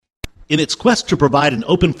In its quest to provide an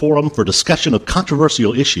open forum for discussion of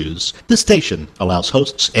controversial issues, this station allows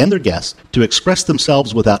hosts and their guests to express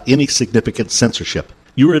themselves without any significant censorship.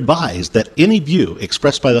 You are advised that any view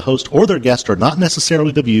expressed by the host or their guest are not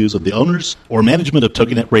necessarily the views of the owners or management of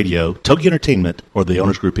TogiNet Radio, Togi Entertainment, or the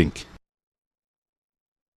Owners Group, Inc.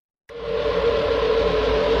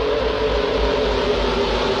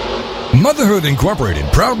 Motherhood Incorporated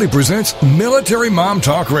proudly presents Military Mom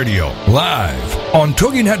Talk Radio, live on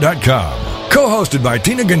TogiNet.com. Co-hosted by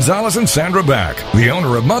Tina Gonzalez and Sandra Back, the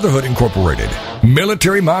owner of Motherhood Incorporated.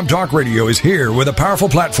 Military Mom Talk Radio is here with a powerful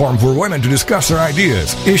platform for women to discuss their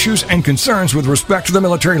ideas, issues, and concerns with respect to the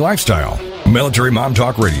military lifestyle. Military Mom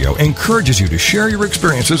Talk Radio encourages you to share your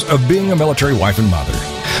experiences of being a military wife and mother.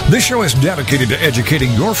 This show is dedicated to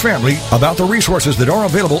educating your family about the resources that are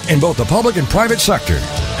available in both the public and private sector.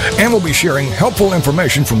 And we'll be sharing helpful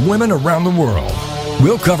information from women around the world.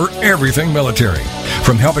 We'll cover everything military,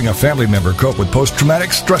 from helping a family member cope with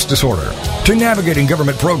post-traumatic stress disorder, to navigating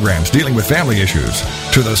government programs dealing with family issues,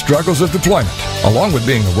 to the struggles of deployment, along with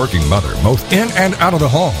being a working mother, both in and out of the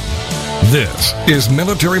home. This is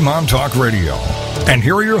Military Mom Talk Radio. And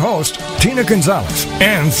here are your hosts, Tina Gonzalez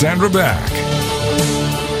and Sandra Back.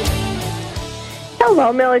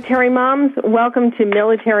 Hello, military moms. Welcome to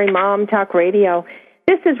Military Mom Talk Radio.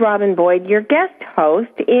 This is Robin Boyd, your guest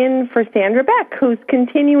host, in for Sandra Beck, who's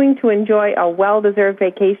continuing to enjoy a well-deserved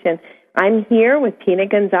vacation. I'm here with Tina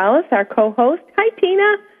Gonzalez, our co-host. Hi,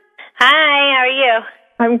 Tina. Hi, how are you?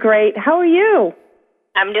 I'm great. How are you?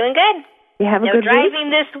 I'm doing good. You have a no good driving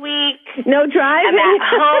week? this week. No driving? I'm at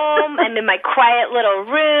home. I'm in my quiet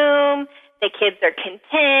little room. The kids are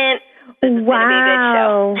content. This is going to be a good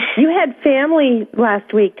show. You had family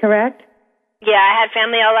last week, correct? Yeah, I had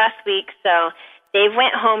family all last week, so Dave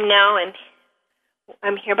went home now, and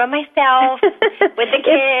I'm here by myself with the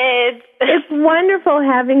kids. It's wonderful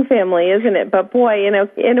having family, isn't it? But boy, in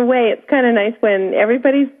a way, it's kind of nice when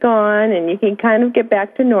everybody's gone and you can kind of get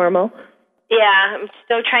back to normal. Yeah, I'm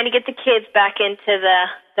still trying to get the kids back into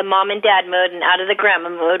the mom and dad mode and out of the grandma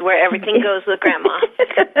mode where everything goes with grandma.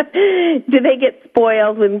 Do they get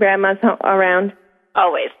spoiled when grandma's around?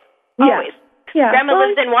 Always. Yeah. Always. Yeah. Grandma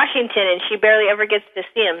lives in Washington, and she barely ever gets to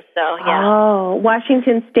see him, so, yeah. Oh,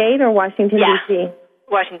 Washington State or Washington, D.C.?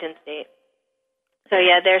 Washington State. So,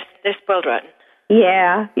 yeah, they're spoiled rotten.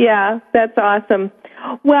 Yeah, that's awesome.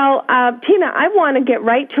 Well, Tina, I want to get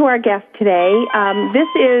right to our guest today. This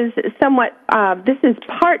is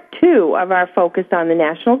part 2 of our focus on the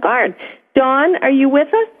National Guard. Dawn, are you with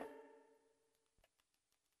us?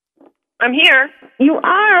 I'm here. You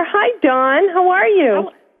are. Hi, Dawn. How are you?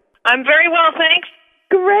 I'm very well, thanks.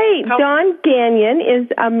 Great. Dawn Gagnon is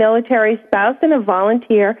a military spouse and a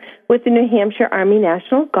volunteer with the New Hampshire Army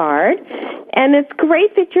National Guard, and it's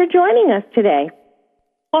great that you're joining us today.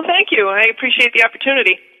 Well, thank you. I appreciate the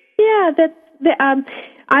opportunity. Yeah,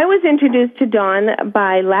 I was introduced to Dawn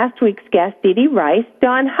by last week's guest, Dee Dee Rice.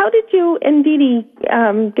 Dawn, how did you and Dee Dee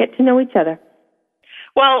get to know each other?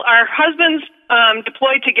 Well, our husbands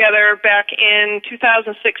deployed together back in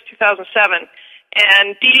 2006, 2007,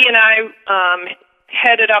 and Dee Dee and I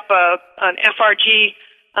headed up an FRG.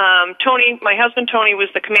 My husband Tony was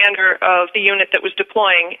the commander of the unit that was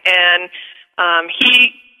deploying, and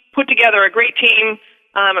he put together a great team.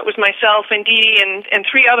 It was myself and Dee Dee and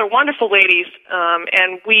 3 other wonderful ladies,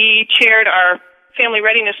 and we chaired our family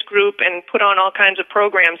readiness group and put on all kinds of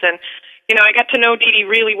programs. And, you know, I got to know Dee Dee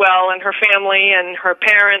really well and her family and her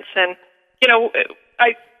parents, and, you know,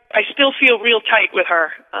 I still feel real tight with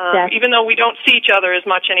her, even though we don't see each other as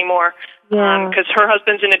much anymore, because her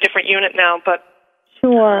husband's in a different unit now. But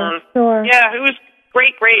Sure. Yeah, it was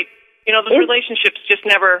great. You know, the relationships just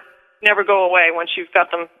never go away once you've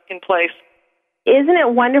got them in place. Isn't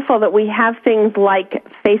it wonderful that we have things like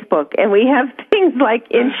Facebook and we have things like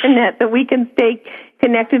Internet that we can stay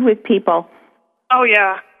connected with people? Oh,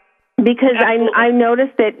 yeah. Because I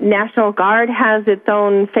noticed that National Guard has its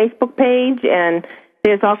own Facebook page, and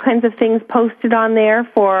there's all kinds of things posted on there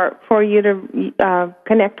for you to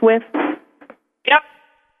connect with. Yep.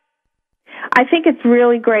 I think it's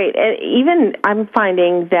really great. And even I'm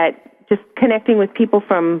finding that just connecting with people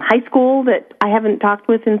from high school that I haven't talked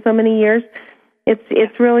with in so many years,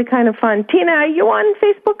 it's really kind of fun. Tina, are you on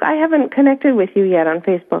Facebook? I haven't connected with you yet on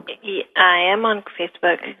Facebook. Yeah, I am on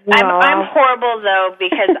Facebook. Wow. I'm horrible, though,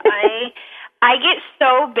 because I get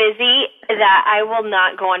so busy that I will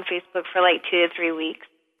not go on Facebook for like 2 to 3 weeks.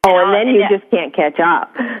 Oh, and then you just can't catch up.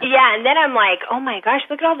 Yeah, and then I'm like, oh my gosh,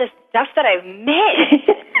 look at all this stuff that I've missed.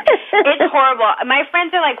 It's horrible. My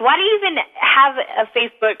friends are like, why do you even have a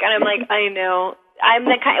Facebook? And I'm like, I know. I'm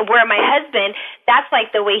the kind where my husband, that's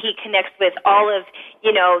like the way he connects with all of,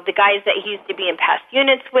 the guys that he used to be in past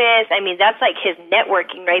units with. I mean, that's like his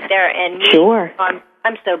networking right there. And me, sure.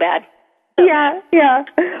 I'm so bad. Yeah.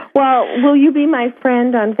 Well, will you be my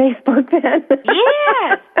friend on Facebook then?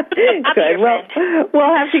 Yeah. Good. Well,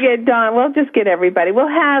 we'll have to get Dawn. We'll just get everybody. We'll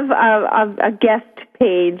have a guest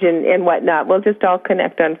page and whatnot. We'll just all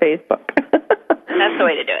connect on Facebook. That's the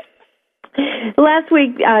way to do it. Last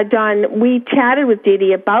week, Dawn, we chatted with Dee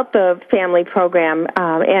Dee about the family program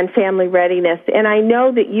and family readiness, and I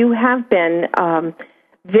know that you have been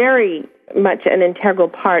very much an integral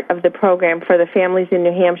part of the program for the families in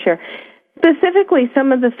New Hampshire. Specifically,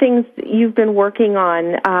 some of the things you've been working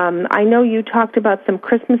on, I know you talked about some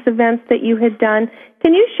Christmas events that you had done.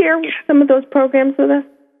 Can you share some of those programs with us?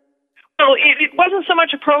 Well, it wasn't so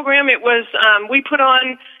much a program. It was, we put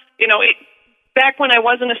on, back when I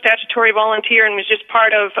wasn't a statutory volunteer and was just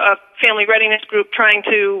part of a family readiness group trying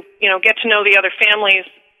to, get to know the other families,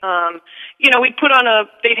 we'd put on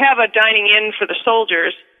they'd have a dining in for the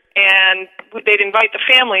soldiers, and they'd invite the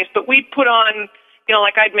families, but we'd put on,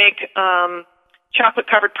 like I'd make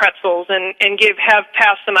chocolate-covered pretzels and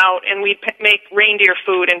pass them out, and we'd make reindeer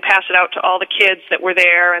food and pass it out to all the kids that were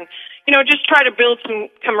there, and, just try to build some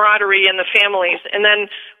camaraderie in the families. And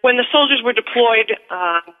then when the soldiers were deployed,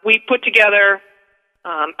 we put together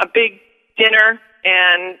a big dinner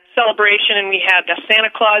and celebration, and we had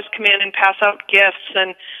Santa Claus come in and pass out gifts,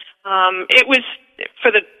 and it was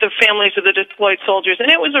for the families of the deployed soldiers,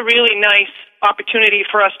 and it was a really nice opportunity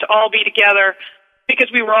for us to all be together,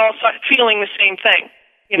 because we were all feeling the same thing.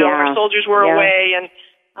 Our soldiers were away, and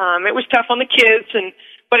it was tough on the kids,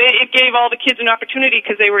 but it gave all the kids an opportunity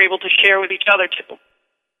because they were able to share with each other, too.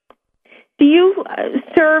 Do you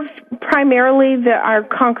serve primarily our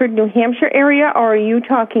Concord, New Hampshire area, or are you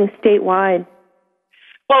talking statewide?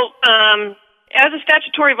 Well, as a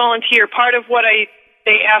statutory volunteer, part of what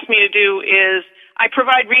they asked me to do is I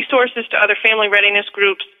provide resources to other family readiness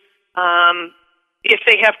groups. If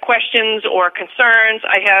they have questions or concerns,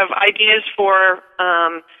 I have ideas for,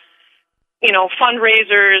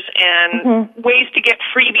 fundraisers and ways to get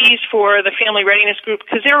freebies for the family readiness group,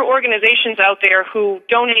 because there are organizations out there who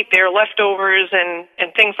donate their leftovers and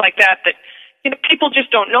things like that people just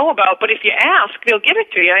don't know about. But if you ask, they'll give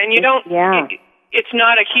it to you, and you don't. Yeah. It's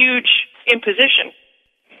not a huge imposition.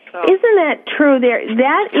 So. Isn't that true?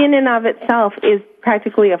 That in and of itself is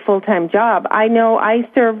practically a full-time job. I know I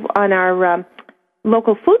serve on our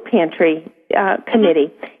local food pantry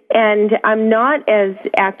committee, and I'm not as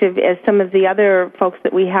active as some of the other folks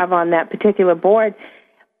that we have on that particular board,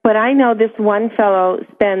 but I know this one fellow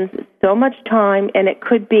spends so much time, and it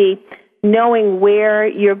could be knowing where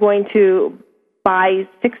you're going to buy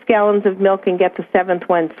 6 gallons of milk and get the 7th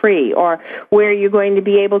one free, or where you're going to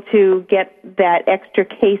be able to get that extra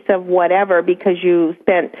case of whatever because you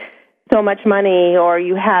spent so much money, or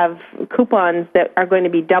you have coupons that are going to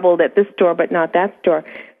be doubled at this store but not that store.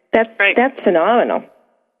 That's right. That's phenomenal.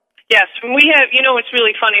 Yes, we have. What's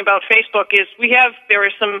really funny about Facebook is there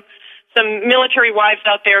are some military wives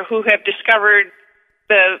out there who have discovered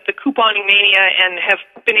the couponing mania and have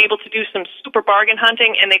been able to do some super bargain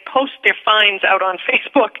hunting, and they post their finds out on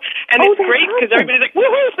Facebook, and it's great because everybody's like,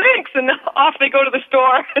 woohoo, thanks, and off they go to the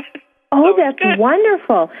store. Oh, so that's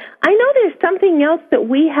wonderful. I know there's something else that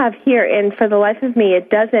we have here, and for the life of me, it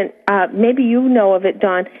doesn't, maybe you know of it,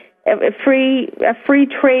 Dawn, a free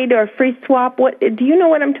trade or free swap. Do you know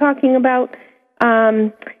what I'm talking about?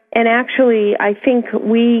 And actually, I think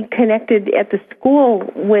we connected at the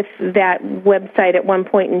school with that website at one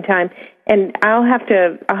point in time, and I'll have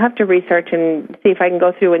to research and see if I can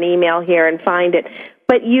go through an email here and find it.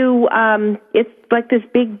 But it's like this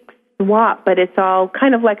big swap, but it's all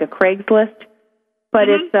kind of like a Craigslist, but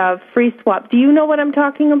it's a free swap. Do you know what I'm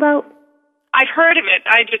talking about? I've heard of it.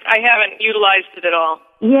 I haven't utilized it at all.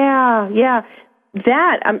 Yeah.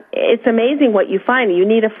 It's amazing what you find. You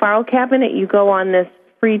need a file cabinet. You go on this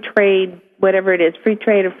free trade, whatever it is, free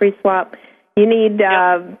trade or free swap. You need,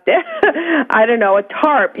 I don't know, a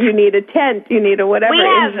tarp. You need a tent. You need a whatever. We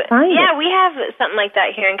have something like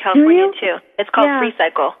that here in California too. It's called Free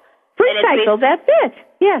Cycle. Free Cycle, that's it.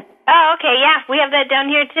 Yes. Oh, okay, yeah. We have that down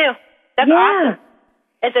here too. That's awesome.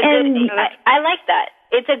 It's a good. I like that.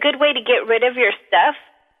 It's a good way to get rid of your stuff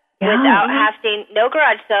without having no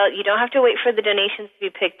garage sale. You don't have to wait for the donations to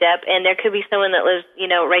be picked up, and there could be someone that lives,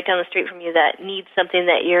 right down the street from you that needs something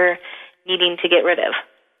that you're needing to get rid of.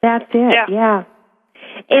 That's it. Yeah.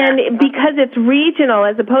 And because it's regional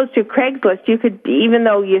as opposed to Craigslist, you could, even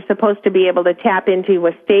though you're supposed to be able to tap into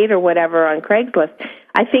a state or whatever on Craigslist,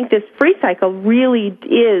 I think this Free Cycle really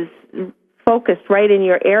is focused right in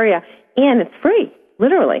your area. and it's free,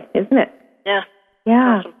 literally, isn't it? Yeah.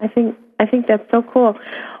 Yeah, awesome. I think that's so cool.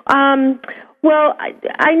 Well,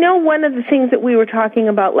 I know one of the things that we were talking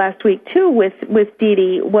about last week too with Dee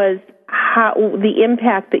Dee was how the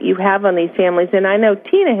impact that you have on these families, and I know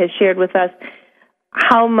Tina has shared with us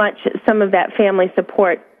how much some of that family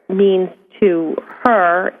support means to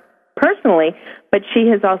her personally, but she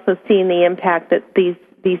has also seen the impact that these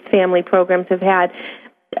family programs have had.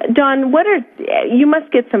 Dawn, you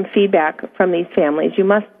must get some feedback from these families. You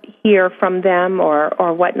must hear from them or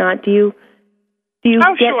whatnot. Do you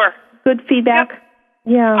get sure. good feedback?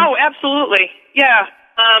 Yep. Yeah. Oh, absolutely. Yeah.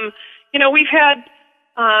 We've had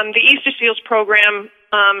the Easter Seals program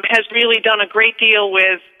has really done a great deal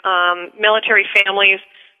with military families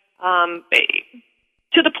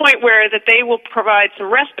to the point where that they will provide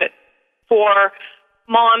some respite for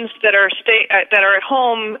moms that are at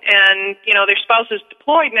home, and their spouse is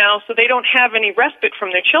deployed now, so they don't have any respite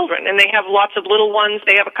from their children, and they have lots of little ones.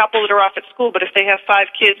 They have a couple that are off at school, but if they have 5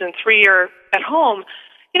 kids and 3 are at home,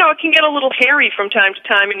 it can get a little hairy from time to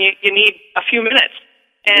time, and you need a few minutes.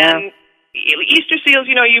 And Easter Seals,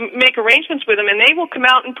 you make arrangements with them, and they will come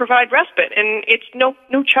out and provide respite, and it's no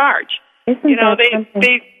charge. Isn't that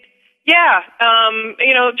something?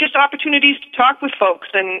 Just opportunities to talk with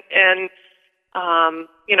folks and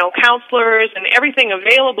counselors and everything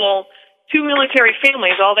available to military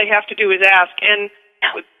families. All they have to do is ask. And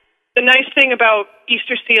the nice thing about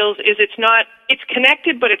Easter Seals is it's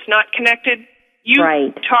connected, but it's not connected.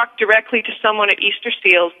 You talk directly to someone at Easter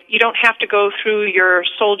Seals. You don't have to go through your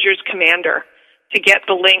soldier's commander to get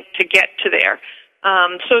the link to get to there.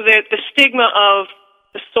 So the stigma of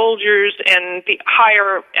the soldiers and the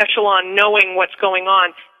higher echelon knowing what's going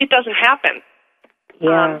on, it doesn't happen.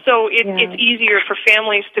 Yeah. So it's easier for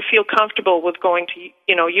families to feel comfortable with going to,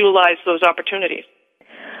 utilize those opportunities.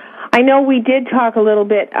 I know we did talk a little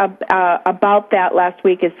bit about that last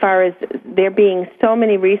week as far as there being so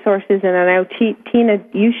many resources, and I know, Tina,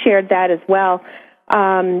 you shared that as well.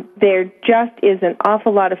 There just is an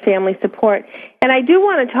awful lot of family support. And I do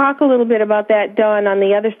want to talk a little bit about that, Dawn, on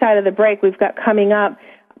the other side of the break we've got coming up,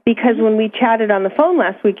 because when we chatted on the phone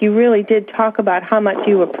last week, you really did talk about how much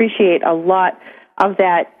you appreciate a lot of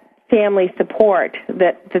that family support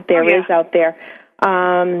that there is out there.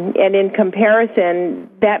 And in comparison,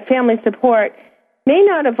 that family support may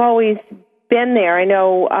not have always been there. I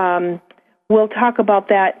know we'll talk about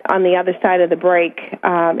that on the other side of the break,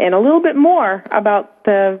 and a little bit more about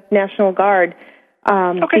the National Guard,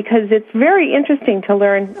 because it's very interesting to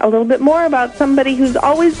learn a little bit more about somebody who's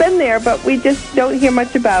always been there, but we just don't hear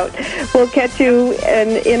much about. We'll catch you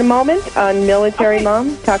in a moment on Military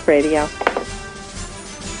Mom Talk Radio.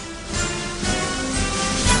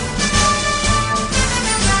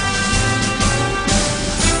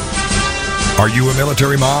 Are you a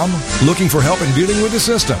military mom looking for help in dealing with the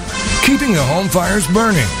system, keeping the home fires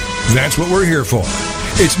burning? That's what we're here for.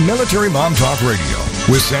 It's Military Mom Talk Radio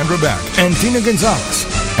with Sandra Beck and Tina Gonzalez.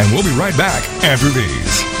 And we'll be right back after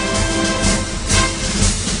these.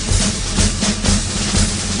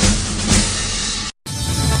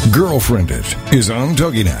 Girlfriended is on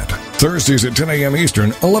TogiNet. Thursdays at 10 a.m.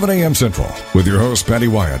 Eastern, 11 a.m. Central, with your hosts Patty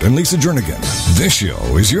Wyatt and Lisa Jernigan. This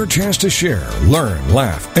show is your chance to share, learn,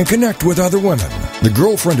 laugh, and connect with other women. The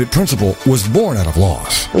Girlfriended principle was born out of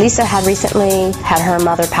loss. Lisa had recently had her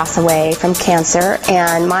mother pass away from cancer,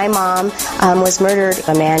 and my mom was murdered.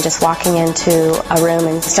 A man just walking into a room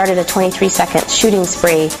and started a 23-second shooting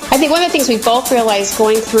spree. I think one of the things we both realized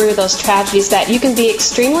going through those tragedies that you can be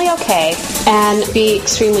extremely okay and be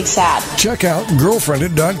extremely sad. Check out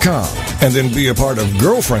girlfriended.com. And then be a part of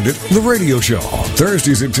Girlfriended, the radio show.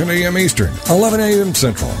 Thursdays at 10 a.m. Eastern, 11 a.m.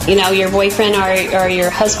 Central. Your boyfriend or your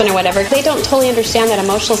husband or whatever, they don't totally understand that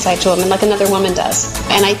emotional side to a woman like another woman does.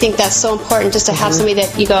 And I think that's so important just to have somebody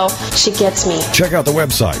that you go, she gets me. Check out the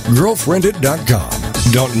website, girlfriended.com.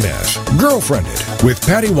 Don't miss Girlfriended with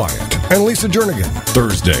Patty Wyatt and Lisa Jernigan.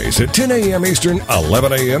 Thursdays at 10 a.m. Eastern,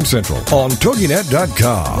 11 a.m. Central on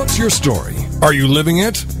TogiNet.com. What's your story? Are you living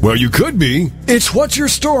it? Well, you could be. It's What's Your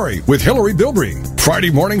Story with Hillary Bilbrey.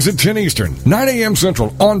 Friday mornings at 10 Eastern, 9 a.m.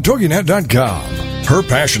 Central on TogiNet.com. Her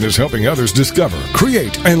passion is helping others discover,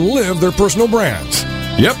 create, and live their personal brands.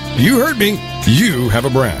 Yep, you heard me. You have a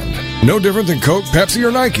brand. No different than Coke, Pepsi,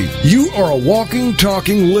 or Nike. You are a walking,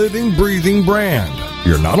 talking, living, breathing brand.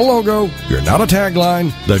 You're not a logo. You're not a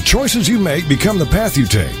tagline. The choices you make become the path you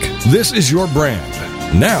take. This is your brand.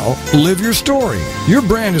 Now, live your story. Your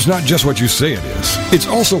brand is not just what you say it is. It's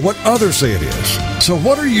also what others say it is. So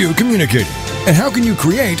what are you communicating? And how can you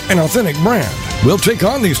create an authentic brand? We'll take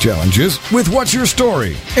on these challenges with What's Your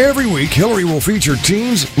Story? Every week, Hillary will feature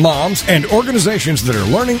teens, moms, and organizations that are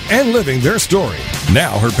learning and living their story.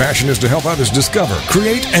 Now, her passion is to help others discover,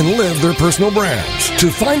 create, and live their personal brands.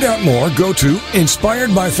 To find out more, go to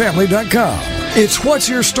inspiredbyfamily.com. It's What's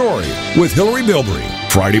Your Story with Hillary Bilbrey.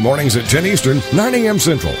 Friday mornings at 10 Eastern, 9 a.m.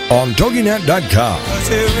 Central on TogiNet.com.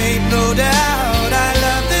 There ain't no doubt I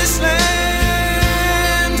love this land.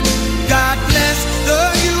 God bless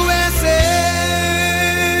the USA.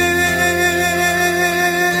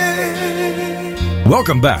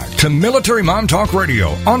 Welcome back to Military Mom Talk Radio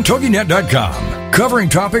on TogiNet.com, covering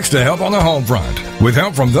topics to help on the home front, with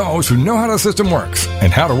help from those who know how the system works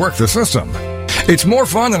and how to work the system. It's more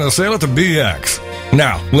fun than a sail at the BX.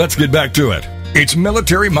 Now, let's get back to it. It's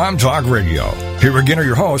Military Mom Talk Radio. Here again are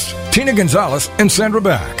your hosts, Tina Gonzalez and Sandra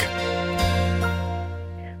Back.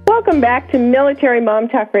 Welcome back to Military Mom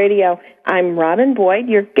Talk Radio. I'm Robin Boyd,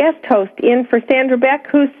 your guest host, in for Sandra Beck,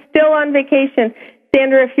 who's still on vacation.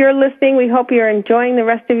 Sandra, if you're listening, we hope you're enjoying the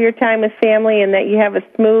rest of your time with family and that you have a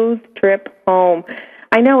smooth trip home.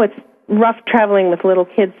 I know it's rough traveling with little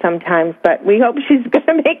kids sometimes, but we hope she's going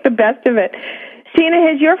to make the best of it.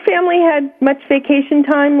 Sheena, has your family had much vacation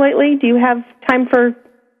time lately? Do you have time for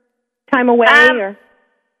time away? Or?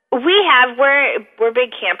 We have. We're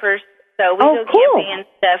big campers, so we go camping and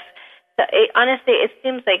stuff. So honestly, it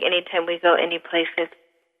seems like anytime we go any place, it's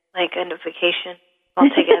like a vacation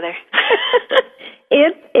altogether.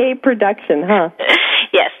 It's a production, huh?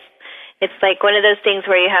 Yes. It's like one of those things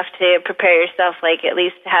where you have to prepare yourself like at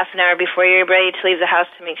least half an hour before you're ready to leave the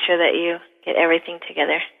house to make sure that you get everything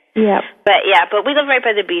together. Yeah. But we live right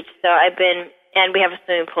by the beach, so and we have a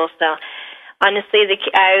swimming pool, so honestly,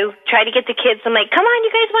 I try to get the kids, I'm like, come on,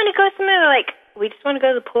 you guys want to go swimming? They're like, we just want to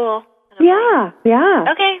go to the pool. Yeah.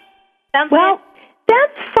 Okay, sounds good. Well,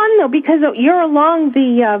 that's fun, though, because you're along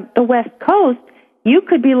the West Coast. You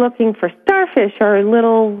could be looking for starfish or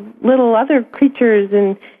little other creatures,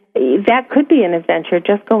 and that could be an adventure,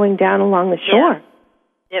 just going down along the shore. Yeah.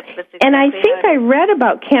 Yep, that's exactly and I think I read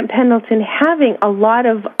about Camp Pendleton having a lot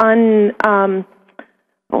of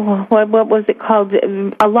what was it called?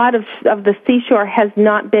 A lot of the seashore has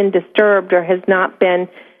not been disturbed or has not been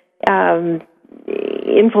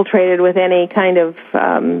infiltrated with any kind of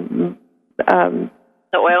the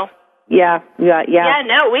oil. Yeah. Yeah,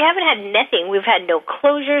 no, we haven't had nothing. We've had no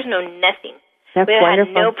closures, no nothing. That's We've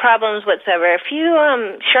wonderful. had no problems whatsoever. A few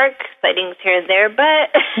shark sightings here and there, but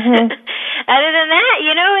other than that,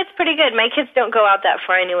 it's pretty good. My kids don't go out that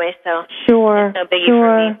far anyway, so sure, it's no biggie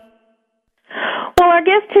for me. Well, our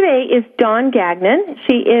guest today is Dawn Gagnon.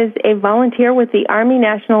 She is a volunteer with the Army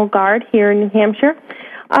National Guard here in New Hampshire.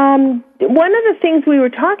 One of the things we were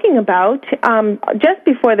talking about, just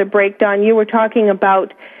before the break, Dawn, you were talking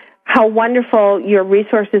about how wonderful your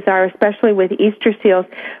resources are, especially with Easter seals.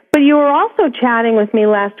 But you were also chatting with me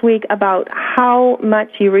last week about how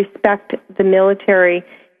much you respect the military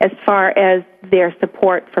as far as their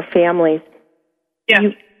support for families. Yeah.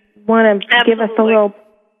 You want to give us a little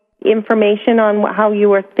information on how you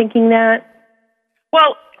were thinking that?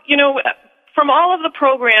 Well, from all of the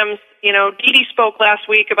programs, Dee Dee spoke last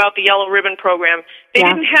week about the Yellow Ribbon program. They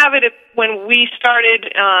didn't have it when we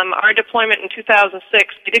started our deployment in 2006.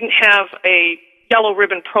 They didn't have a Yellow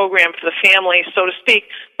Ribbon program for the family, so to speak,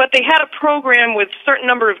 but they had a program with a certain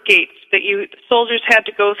number of gates that soldiers had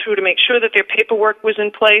to go through to make sure that their paperwork was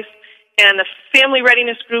in place, and the Family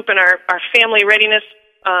Readiness Group and our Family Readiness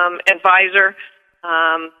advisor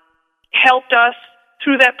helped us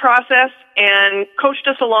through that process and coached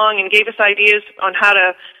us along and gave us ideas on how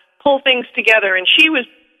to pull things together. And she was,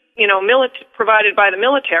 provided by the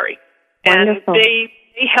military. Wonderful. And they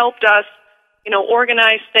helped us,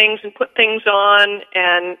 organize things and put things on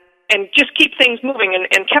and just keep things moving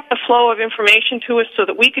and kept the flow of information to us so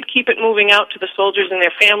that we could keep it moving out to the soldiers and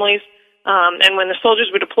their families. And when the soldiers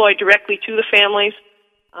were deployed directly to the families,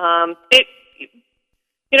 when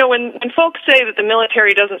folks say that the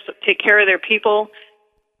military doesn't take care of their people,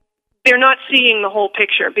 they're not seeing the whole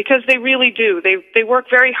picture, because they really do. They work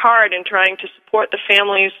very hard in trying to support the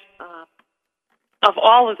families of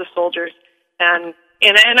all of the soldiers, and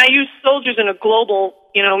I use soldiers in a global,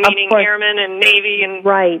 meaning airmen and Navy and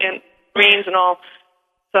Marines and all.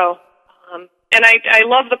 So, and I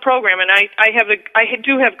love the program, and I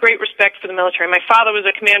do have great respect for the military. My father was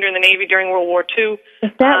a commander in the Navy during World War II.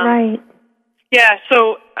 Is that right? Yeah.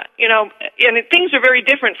 So things are very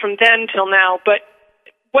different from then till now, but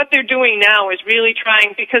what they're doing now is really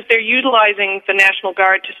trying, because they're utilizing the National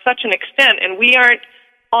Guard to such an extent, and we aren't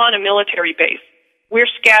on a military base. We're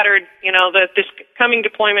scattered. This coming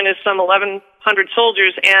deployment is some 1,100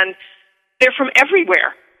 soldiers, and they're from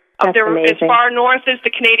everywhere. They're as far north as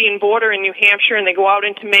the Canadian border in New Hampshire, and they go out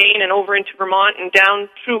into Maine and over into Vermont and down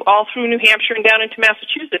all through New Hampshire and down into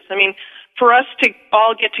Massachusetts. I mean, for us to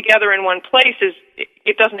all get together in one place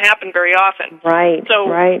it doesn't happen very often. Right. So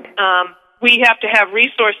we have to have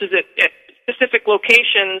resources at specific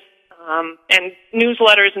locations and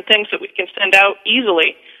newsletters and things that we can send out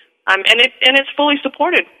easily, and it's fully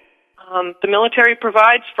supported. The military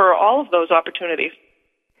provides for all of those opportunities.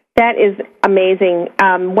 That is amazing.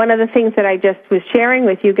 One of the things that I just was sharing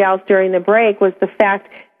with you gals during the break was the fact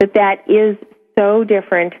that is so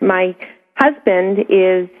different. My husband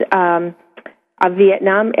is a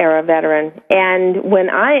Vietnam-era veteran, and when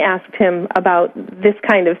I asked him about this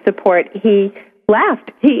kind of support, he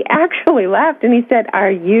laughed. He actually laughed, and he said,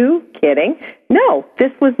 "Are you kidding?" No,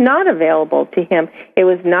 this was not available to him. It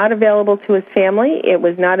was not available to his family. It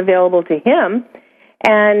was not available to him.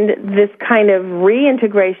 And this kind of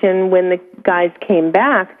reintegration when the guys came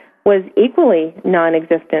back was equally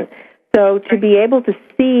non-existent. So to be able to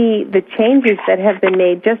see the changes that have been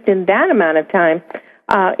made just in that amount of time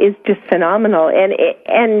is just phenomenal, and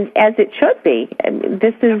as it should be.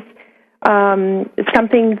 This is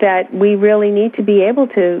something that we really need to be able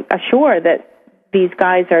to assure that these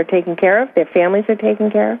guys are taken care of, their families are taken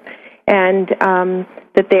care of, and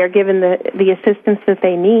that they are given the assistance that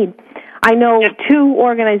they need. I know two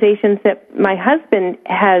organizations that my husband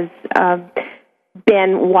has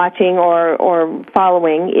been watching or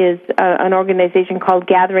following is an organization called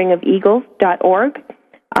gatheringofeagles.org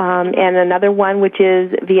and another one which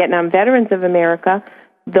is Vietnam Veterans of America.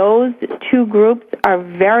 Those two groups are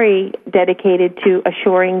very dedicated to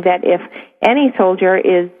assuring that if any soldier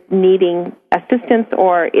is needing assistance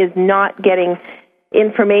or is not getting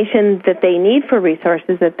information that they need for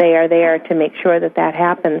resources, that they are there to make sure that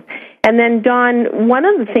happens. And then, Dawn, one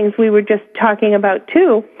of the things we were just talking about,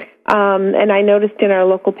 too, and I noticed in our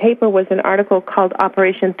local paper, was an article called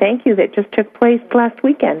Operation Thank You that just took place last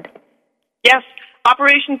weekend. Yes,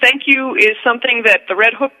 Operation Thank You is something that the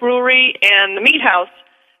Red Hook Brewery and the Meat House,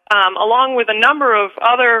 along with a number of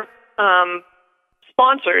other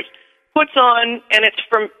sponsors, puts on, and it's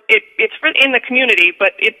in the community,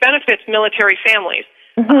 but it benefits military families.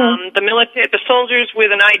 Mm-hmm. The soldiers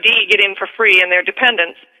with an ID get in for free and their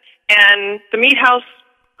dependents. And the Meat House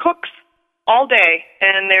cooks all day,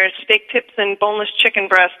 and there's steak tips and boneless chicken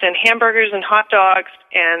breast and hamburgers and hot dogs,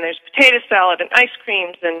 and there's potato salad and ice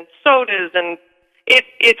creams and sodas, and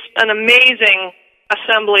it's an amazing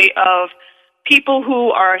assembly of people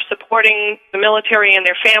who are supporting the military and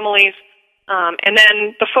their families. And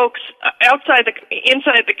then the folks inside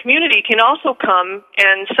the community can also come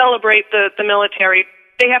and celebrate the military.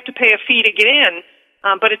 They have to pay a fee to get in,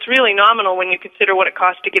 but it's really nominal when you consider what it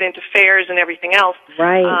costs to get into fairs and everything else.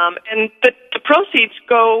 Right. And the proceeds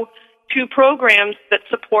go to programs that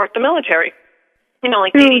support the military. You know,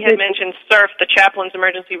 like Dee had mentioned, SURF, the Chaplain's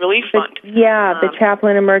Emergency Relief Fund. The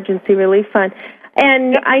Chaplain Emergency Relief Fund.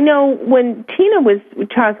 And I know when Tina was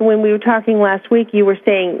talking, when we were talking last week, you were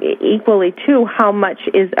saying equally, too, how much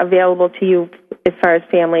is available to you as far as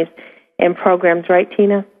families and programs, right,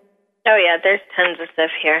 Tina? Oh, yeah, there's tons of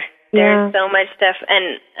stuff here. There's so much stuff.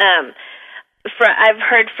 And I've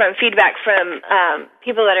heard from feedback from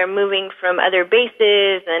people that are moving from other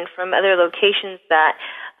bases and from other locations that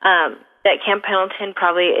Camp Pendleton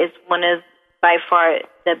probably is one of, by far,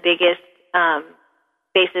 the biggest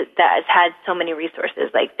bases that has had so many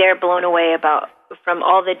resources. Like, they're blown away from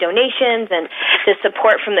all the donations and the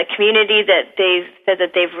support from the community that they've said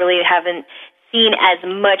that they've really haven't seen as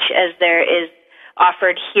much as there is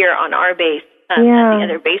offered here on our base at the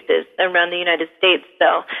other bases around the United States.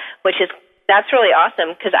 So, that's really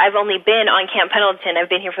awesome, because I've only been on Camp Pendleton.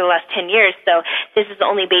 I've been here for the last 10 years, so this is the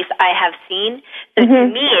only base I have seen. So to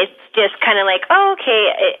me, it's just kind of like,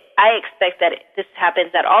 I expect that this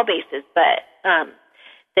happens at all bases, but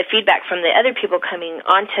the feedback from the other people coming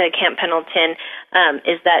onto Camp Pendleton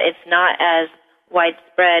is that it's not as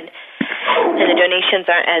widespread, and the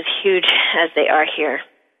donations aren't as huge as they are here.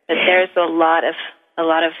 But there's a lot of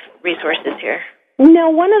resources here.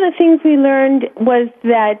 Now, one of the things we learned was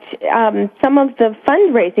that some of the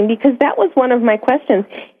fundraising, because that was one of my questions.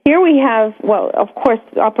 Here we have, of course,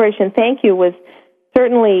 Operation Thank You was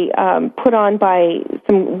certainly put on by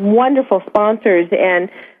some wonderful sponsors, and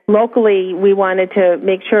locally, we wanted to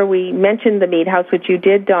make sure we mentioned the Meat House, which you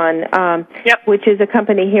did, Dawn, which is a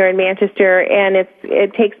company here in Manchester, and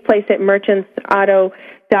it takes place at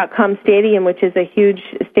merchantsauto.com Stadium, which is a huge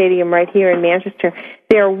stadium right here in Manchester.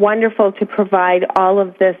 They are wonderful to provide all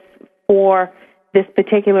of this for this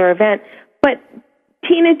particular event. But,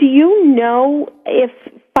 Tina, do you know if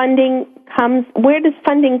funding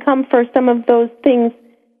funding come for some of those things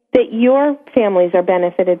that your families are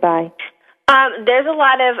benefited by? There's a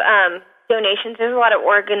lot of donations. There's a lot of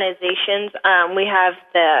organizations. We have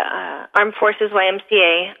the Armed Forces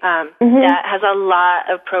YMCA that has a lot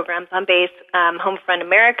of programs on base. Homefront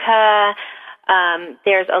America.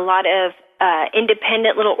 There's a lot of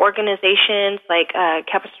independent little organizations like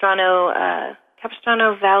Capistrano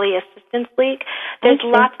Valley Assistance League. There's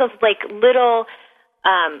lots of little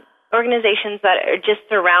organizations that are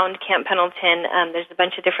just around Camp Pendleton. There's a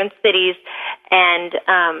bunch of different cities, and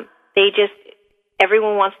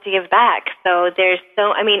everyone wants to give back. So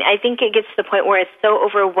I think it gets to the point where it's so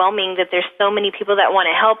overwhelming that there's so many people that want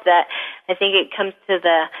to help that I think it comes to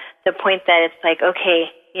the point that it's like, okay,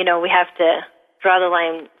 we have to draw the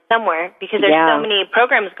line somewhere because there's so many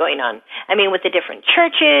programs going on. I mean, with the different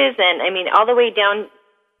churches and, all the way down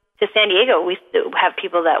to San Diego, we still have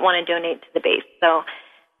people that want to donate to the base. So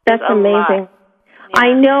that's amazing. Yeah.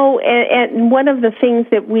 I know, and one of the things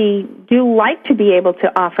that we do like to be able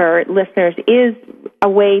to offer listeners is a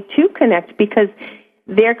way to connect, because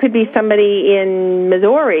there could be somebody in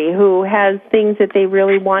Missouri who has things that they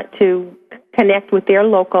really want to connect with their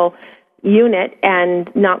local unit and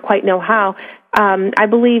not quite know how. I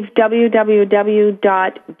believe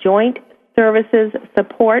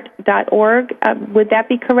www.jointservicesupport.org. Would that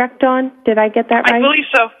be correct, Dawn? Did I get that right? I believe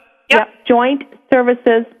so. Yep. Joint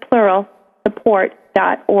Services, plural,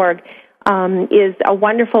 support.org is a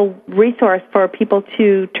wonderful resource for people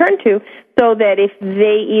to turn to, so that if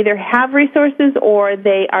they either have resources or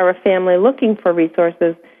they are a family looking for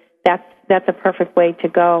resources, that's a perfect way to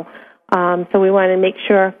go. So we want to make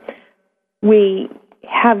sure we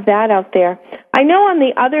have that out there. I know on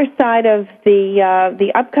the other side of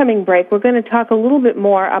the upcoming break, we're going to talk a little bit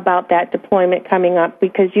more about that deployment coming up,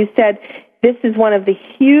 because you said this is one of the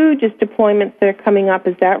hugest deployments that are coming up.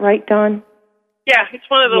 Is that right, Dawn? Yeah, it's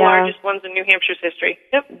one of the largest ones in New Hampshire's history.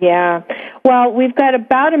 Yep. Yeah. Well, we've got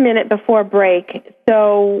about a minute before break,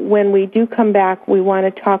 so when we do come back, we want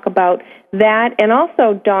to talk about that. And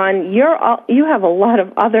also, Dawn, you have a lot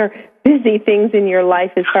of other busy things in your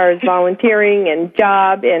life as far as volunteering and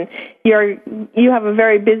job, and you have a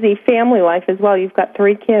very busy family life as well. You've got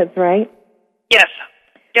 3 kids, right? Yes.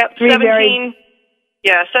 Yep. 17,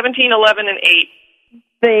 11, and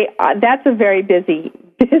 8. That's a very busy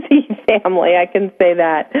family, I can say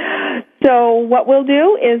that. So what we'll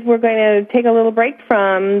do is we're going to take a little break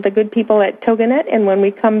from the good people at TogiNet, and when we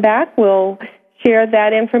come back, we'll share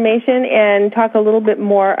that information and talk a little bit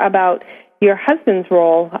more about your husband's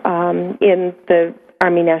role in the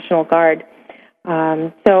Army National Guard.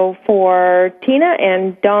 So for Tina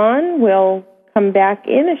and Dawn, we'll come back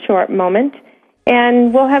in a short moment,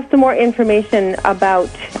 and we'll have some more information about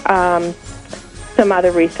some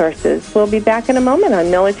other resources. We'll be back in a moment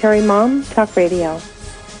on Military Mom Talk Radio.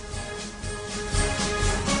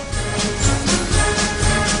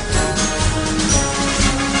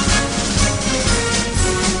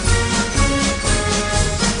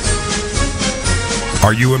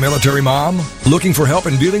 Are you a military mom looking for help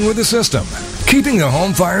in dealing with the system, keeping the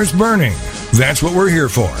home fires burning? That's what we're here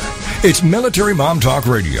for. It's Military Mom Talk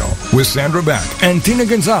Radio with Sandra Beck and Tina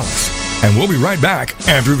Gonzalez, and we'll be right back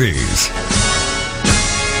after these.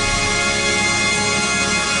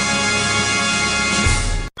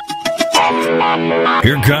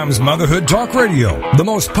 Here comes Motherhood Talk Radio, the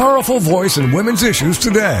most powerful voice in women's issues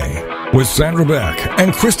today, with Sandra Beck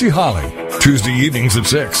and Christy Holly. Tuesday evenings at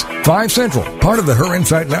 6, 5 Central, part of the Her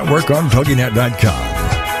Insight Network on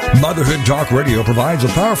TogiNet.com. Motherhood Talk Radio provides a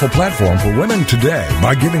powerful platform for women today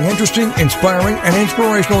by giving interesting, inspiring, and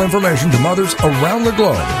inspirational information to mothers around the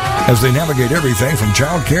globe as they navigate everything from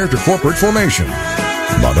child care to corporate formation.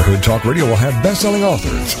 Motherhood Talk Radio will have best-selling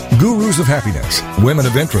authors, gurus of happiness, women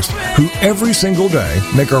of interest, who every single day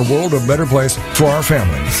make our world a better place for our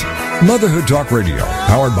families. Motherhood Talk Radio,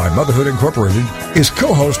 powered by Motherhood Incorporated, is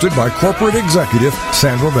co-hosted by corporate executive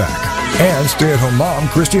Sandra Beck and stay-at-home mom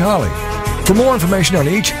Christy Holly. For more information on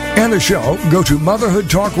each and the show, go to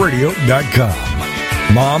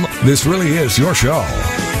motherhoodtalkradio.com. Mom, this really is your show.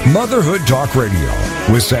 Motherhood Talk Radio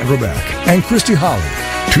with Sandra Beck and Christy Holly.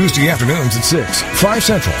 Tuesday afternoons at 6, 5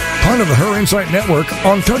 Central, part of the Her Insight Network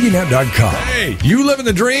on TogiNet.com. Hey, you living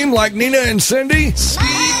the dream like Nina and Cindy?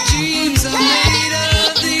 Sweet dreams are made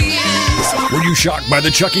of these. When you you shocked by the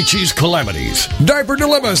Chuck E. Cheese calamities, diaper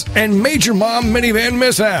dilemmas, and major mom minivan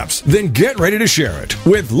mishaps? Then get ready to share it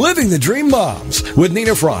with Living the Dream Moms with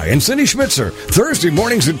Nina Fry and Cindy Schmitzer, Thursday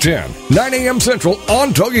mornings at 10, 9 a.m. Central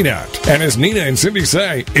on TogiNet. And as Nina and Cindy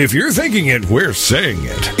say, if you're thinking it, we're saying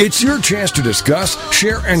it. It's your chance to discuss,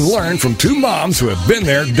 share, and learn from two moms who have been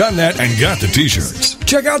there, done that, and got the t-shirts.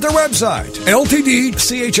 Check out their website,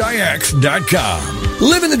 ltdchix.com.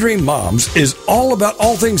 Living the Dream Moms is all about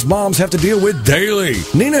all things moms have to deal with daily.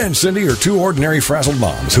 Nina and Cindy are two ordinary frazzled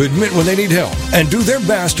moms who admit when they need help and do their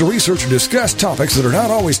best to research and discuss topics that are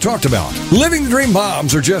not always talked about. Living the Dream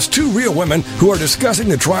Moms are just two real women who are discussing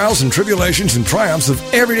the trials and tribulations and triumphs of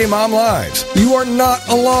everyday mom lives. You are not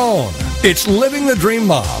alone. It's Living the Dream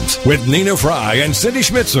Moms with Nina Fry and Cindy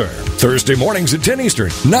Schmitzer. Thursday mornings at 10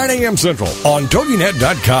 Eastern, 9 a.m. Central on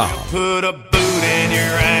TogiNet.com. Put a boot in your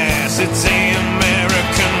ass, it's the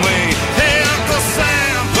American way. Hey, Uncle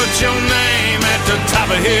Sam, put your name at the top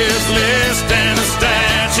of his list, and the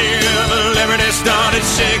Statue of Liberty started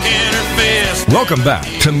shaking her fist. Welcome back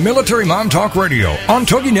to Military Mom Talk Radio on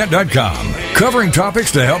TogiNet.com, covering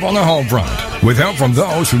topics to help on the home front, with help from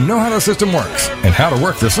those who know how the system works and how to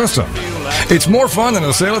work the system. It's more fun than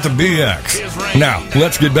a sale at the BX. Now,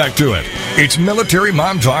 let's get back to it. It's Military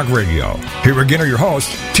Mom Talk Radio. Here again are your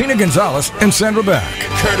hosts, Tina Gonzalez and Sandra Beck.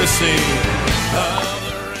 Courtesy.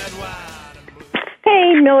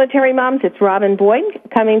 Hey, Military Moms, it's Robin Boyd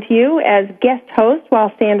coming to you as guest host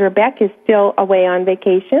while Sandra Beck is still away on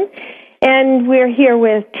vacation. And we're here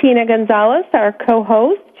with Tina Gonzalez, our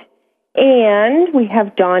co-host, and we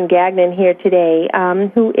have Dawn Gagnon here today,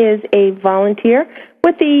 who is a volunteer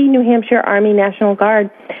with the New Hampshire Army National Guard.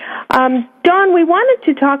 Dawn, we wanted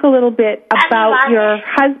to talk a little bit about your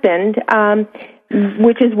husband,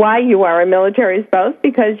 which is why you are a military spouse,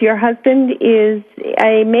 because your husband is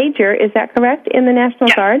a major, is that correct, in the National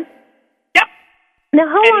Guard? Yep. Now,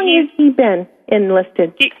 how long has he been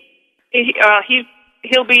enlisted?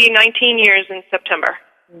 He'll be 19 years in September.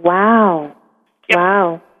 Wow. Yep.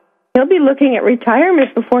 Wow. He'll be looking at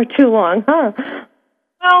retirement before too long, huh?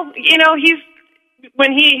 Well,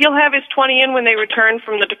 he'll have his 20 in when they return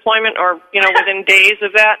from the deployment, or within days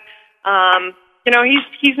of that.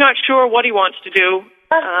 He's not sure what he wants to do.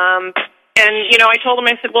 And I told him,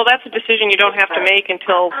 I said, well, that's a decision you don't have to make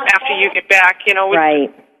until after you get back. Right.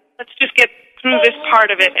 Let's just get through this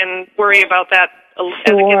part of it and worry about that as it gets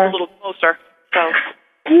a little closer. So.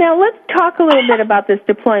 Now, let's talk a little bit about this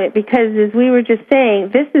deployment, because as we were just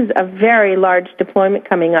saying, this is a very large deployment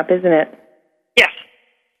coming up, isn't it? Yes.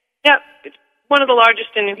 Yeah, it's one of the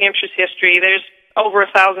largest in New Hampshire's history. There's over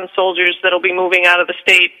 1,000 soldiers that'll be moving out of the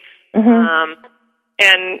state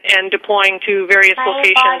and deploying to various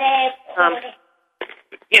locations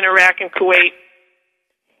in Iraq and Kuwait.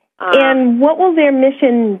 And what will their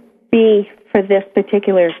mission be for this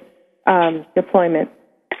particular deployment?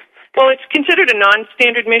 Well, it's considered a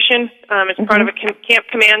non-standard mission. It's part of a camp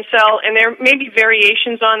command cell, and there may be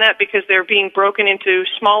variations on that because they're being broken into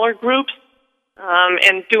smaller groups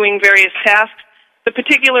and doing various tasks. The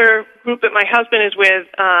particular group that my husband is with,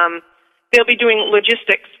 they'll be doing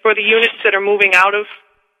logistics for the units that are moving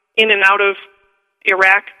in and out of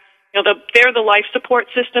Iraq. They're the life support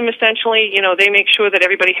system, essentially. They make sure that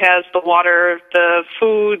everybody has the water, the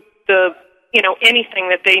food, anything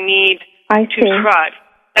that they need to survive.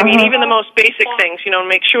 I mean, even the most basic things,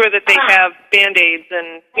 make sure that they have Band-Aids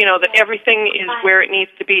and, that everything is where it needs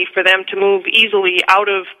to be for them to move easily out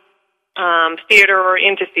of theater or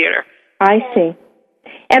into theater. I see.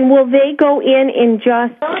 And will they go in and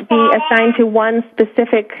just be assigned to one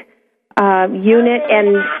specific unit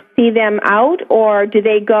and see them out, or do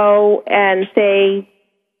they go and, say,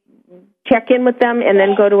 check in with them and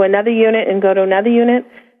then go to another unit and go to another unit?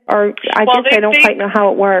 Or I don't quite know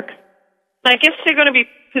how it works. I guess they're going to be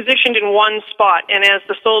positioned in one spot, and as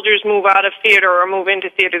the soldiers move out of theater or move into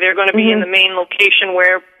theater, they're going to be in the main location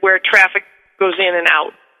where traffic goes in and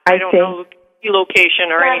out. I don't know the location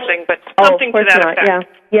or anything, but something to that effect.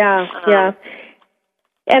 Yeah.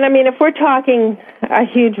 And I mean, if we're talking a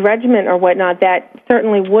huge regiment or whatnot, that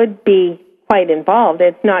certainly would be quite involved.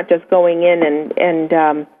 It's not just going in and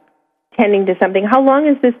tending to something. How long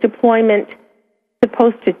is this deployment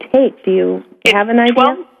supposed to take? Do you have an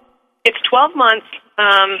idea? It's 12 months.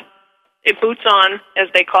 It boots on, as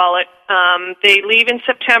they call it. They leave in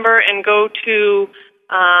September and go to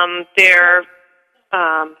their,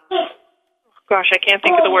 I can't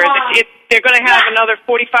think of the word. They're going to have another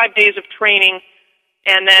 45 days of training,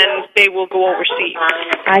 and then they will go overseas.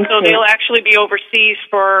 So they'll actually be overseas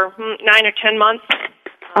for 9 or 10 months.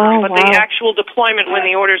 But the actual deployment, when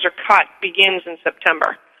the orders are cut, begins in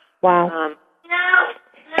September. Wow.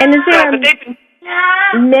 And is there a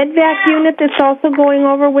medvac unit that's also going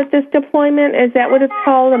over with this deployment? Is that what it's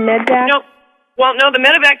called, a medvac? No. Well, no, the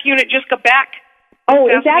medevac unit just got back. Oh,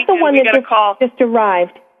 is that the one that just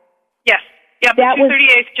arrived? Yes. Yeah, the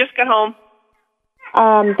 238th just got home.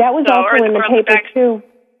 That was also in the paper, too.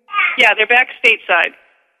 Yeah, they're back stateside,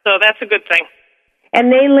 so that's a good thing.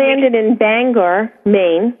 And they landed in Bangor,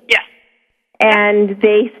 Maine. Yes. And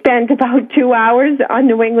they spent about 2 hours on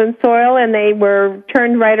New England soil, and they were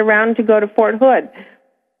turned right around to go to Fort Hood.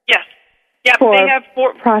 Yes. Yeah, they have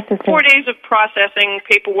 4 days of processing,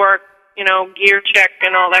 paperwork, gear check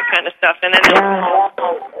and all that kind of stuff. And then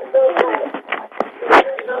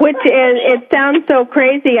which is, it sounds so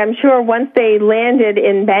crazy. I'm sure once they landed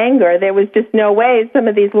in Bangor, there was just no way some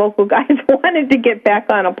of these local guys wanted to get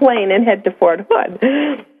back on a plane and head to Fort Hood.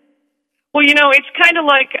 Well, it's kind of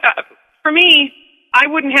like, for me, I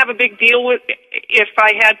wouldn't have a big deal with if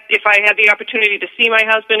I had the opportunity to see my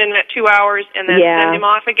husband in that 2 hours and then send him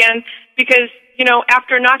off again, because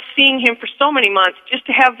after not seeing him for so many months, just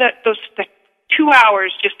to have those 2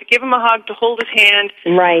 hours, just to give him a hug, to hold his hand,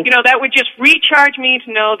 right? That would just recharge me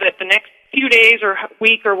to know that the next few days or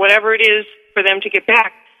week or whatever it is for them to get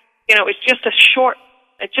back, it's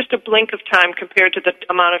just a blink of time compared to the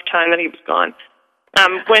amount of time that he was gone.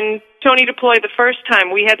 When Tony deployed the first time,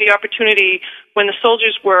 we had the opportunity, when the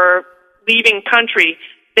soldiers were leaving country,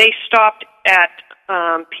 they stopped at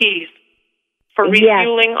Pease for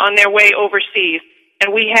refueling on their way overseas.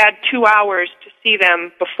 And we had 2 hours to see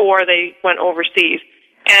them before they went overseas.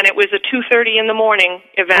 And it was a 2:30 in the morning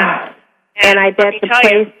event. And I bet the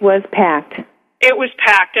place was packed. It was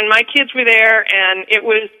packed, and my kids were there, and it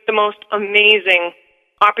was the most amazing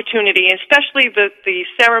opportunity, especially the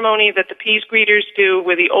ceremony that the peace greeters do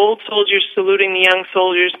with the old soldiers saluting the young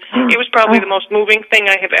soldiers. It was probably the most moving thing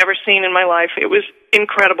I have ever seen in my life. It was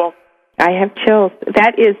incredible. I have chills.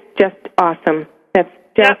 That is just awesome. That's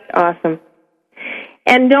just awesome.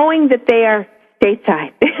 And knowing that they are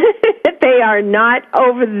stateside, that they are not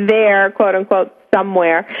over there, quote unquote,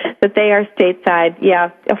 somewhere, that they are stateside. Yeah,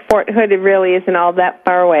 Fort Hood really isn't all that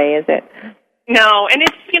far away, is it? No, and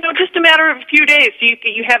it's, just a matter of a few days.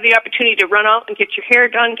 You have the opportunity to run out and get your hair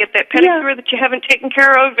done, get that pedicure that you haven't taken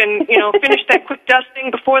care of, and, finish that quick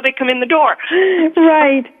dusting before they come in the door.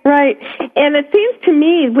 Right. And it seems to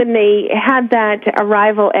me when they had that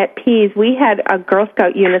arrival at Pease, we had a Girl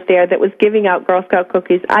Scout unit there that was giving out Girl Scout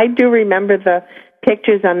cookies. I do remember the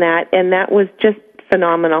pictures on that, and that was just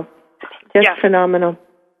phenomenal. Phenomenal.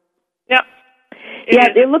 Yep.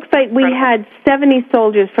 It looks like we had 70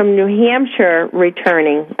 soldiers from New Hampshire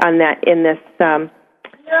returning on that in this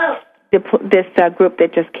group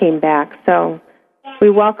that just came back. So we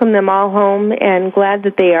welcome them all home and glad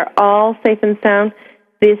that they are all safe and sound.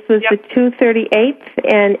 This was the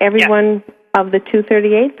 238th, and everyone of the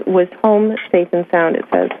 238th was home safe and sound, it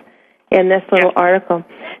says in this little article.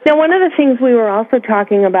 Now, one of the things we were also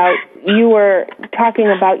talking about, you were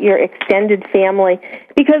talking about your extended family,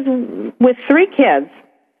 because with 3 kids,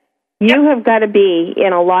 you have got to be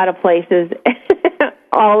in a lot of places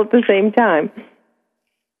all at the same time.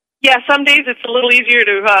 Yeah, some days it's a little easier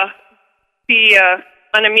to be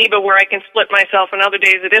an amoeba where I can split myself, and other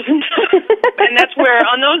days it isn't. And that's where,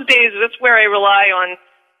 on those days, that's where I rely on,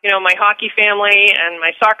 my hockey family and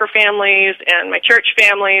my soccer families and my church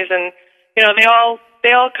families, and, they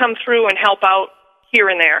all come through and help out here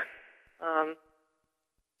and there.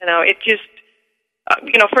 It just,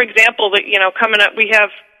 for example, coming up, we have,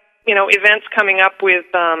 events coming up with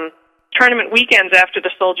tournament weekends after the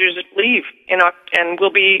soldiers leave, and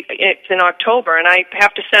it's in October, and I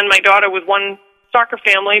have to send my daughter with one soccer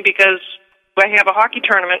family because I have a hockey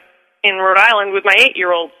tournament in Rhode Island with my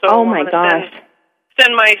 8-year-old. So oh my gosh.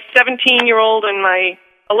 Send my 17-year-old and my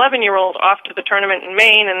 11-year-old off to the tournament in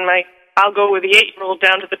Maine, and I'll go with the 8-year-old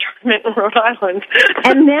down to the tournament in Rhode Island.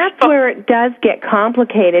 And that's where it does get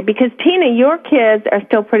complicated, because, Tina, your kids are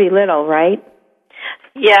still pretty little, right?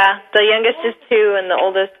 Yeah, the youngest is 2 and the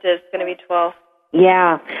oldest is going to be 12.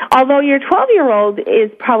 Yeah, although your 12-year-old is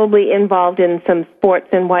probably involved in some sports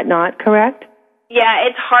and whatnot, correct? Yeah,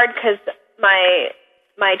 it's hard because my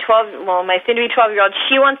soon-to-be 12-year-old,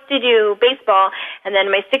 she wants to do baseball, and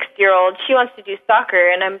then my 6-year-old, she wants to do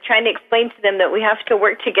soccer, and I'm trying to explain to them that we have to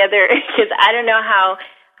work together because I don't know how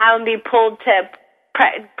I'm be pulled to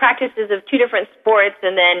practices of 2 different sports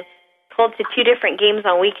and then pulled to 2 different games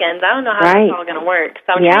on weekends. I don't know how that's all going to work.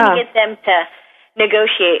 So I'm trying to get them to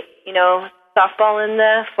negotiate, softball in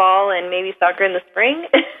the fall and maybe soccer in the spring.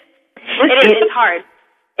 It's hard.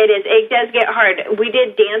 It is. It does get hard. We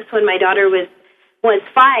did dance when my daughter was was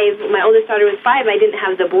 5, my oldest daughter was 5, I didn't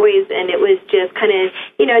have the boys, and it was just kind of,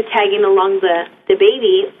 tagging along the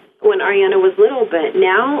baby when Ariana was little. But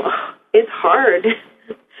now it's hard.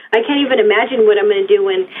 I can't even imagine what I'm going to do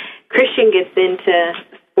when Christian gets into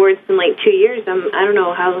sports in like 2 years. I don't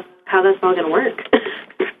know how that's all going to work.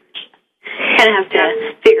 Kind of have to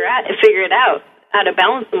figure it out, how to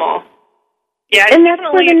balance them all. Yeah, and that's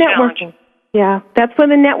where the networking. Yeah, that's where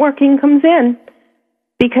the networking comes in.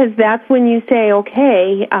 Because that's when you say,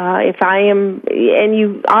 okay, if I am, and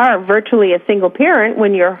you are virtually a single parent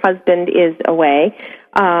when your husband is away,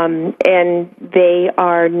 and they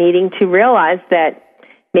are needing to realize that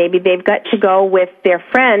maybe they've got to go with their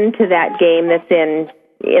friend to that game that's in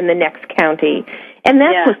the next county. And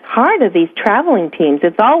that's what's hard of these traveling teams.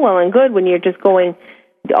 It's all well and good when you're just going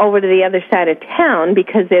over to the other side of town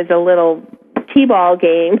because there's a little T-ball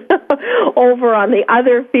game over on the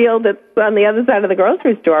other field that's on the other side of the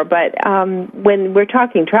grocery store. But when we're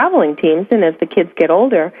talking traveling teams, and as the kids get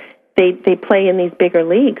older, they play in these bigger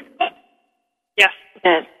leagues. Yes.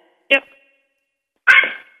 Yep.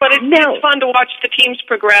 But it's fun to watch the teams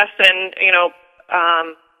progress, and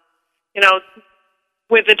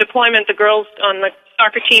with the deployment, the girls on the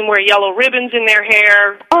soccer team wear yellow ribbons in their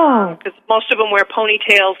hair. Oh. Because most of them wear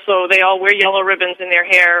ponytails, so they all wear yellow ribbons in their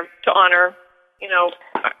hair to honor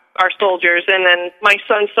our soldiers. And then my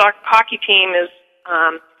son's hockey team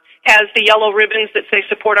has the yellow ribbons that say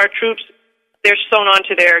support our troops. They're sewn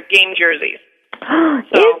onto their game jerseys.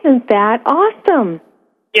 Isn't that awesome?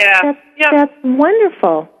 Yeah. That's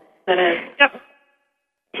wonderful. That is. Yep.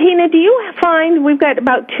 Tina, do you find, we've got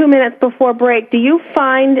about 2 minutes before break, do you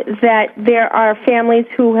find that there are families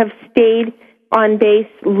who have stayed on base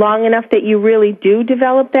long enough that you really do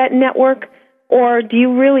develop that network? Or do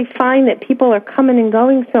you really find that people are coming and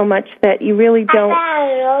going so much that you really don't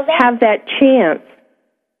have that chance?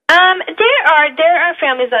 There are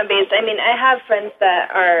families on base. I mean, I have friends that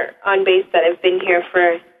are on base that have been here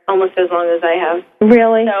for almost as long as I have.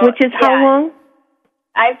 Really? So, which is how long?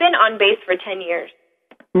 I've been on base for 10 years.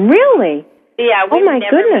 Really? Yeah. Oh, my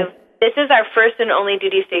goodness. Moved. This is our first and only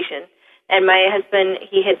duty station. And my husband,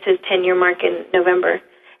 he hits his 10-year mark in November.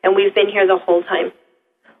 And we've been here the whole time.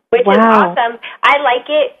 Which is awesome. I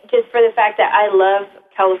like it just for the fact that I love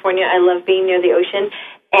California. I love being near the ocean.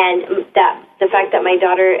 And that the fact that my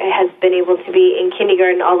daughter has been able to be in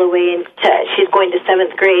kindergarten all the way into, she's going to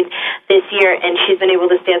 7th grade this year, and she's been able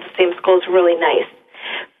to stay at the same school is really nice.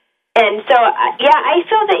 And so, I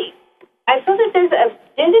feel that there's a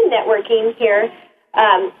networking here,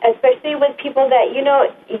 especially with people that,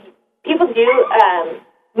 people do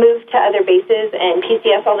move to other bases and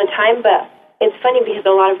PCS all the time, but it's funny because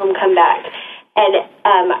a lot of them come back. And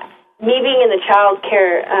me being in the child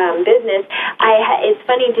care business, it's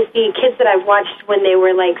funny to see kids that I've watched when they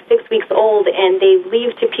were like 6 weeks old, and they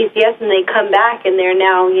leave to PCS and they come back and they're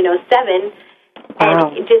now 7.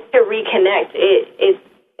 Wow. And just to reconnect,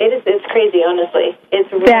 it's crazy. Honestly,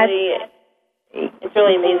 it's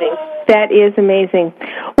really amazing. That is amazing.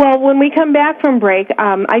 Well, when we come back from break,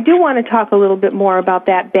 I do want to talk a little bit more about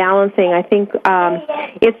that balancing. I think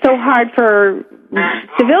it's so hard for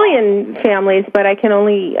civilian families, but I can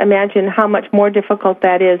only imagine how much more difficult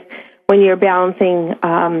that is when you're balancing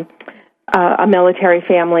a military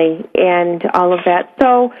family and all of that.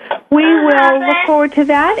 So we will look forward to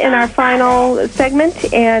that in our final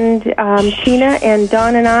segment, and Tina and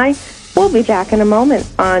Dawn and I will be back in a moment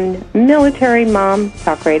on Military Mom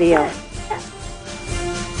Talk Radio.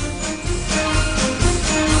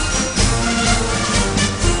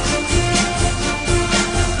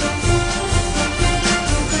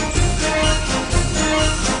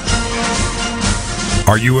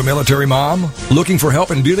 Are you a military mom? Looking for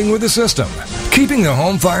help in dealing with the system? Keeping the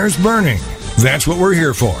home fires burning? That's what we're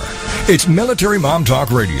here for. It's Military Mom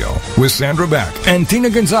Talk Radio with Sandra Beck and Tina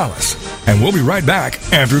Gonzalez. And we'll be right back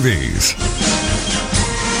after these.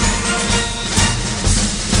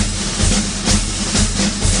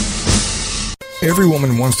 Every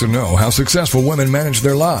woman wants to know how successful women manage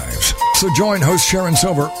their lives. So join host Sharon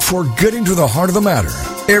Silver for Getting to the Heart of the Matter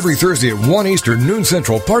every Thursday at 1 Eastern, noon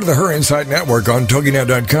Central, part of the Her Insight Network on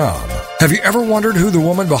TogiNet.com. Have you ever wondered who the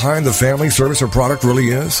woman behind the family, service, or product really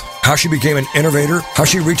is? How she became an innovator? How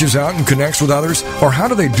she reaches out and connects with others? Or how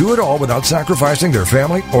do they do it all without sacrificing their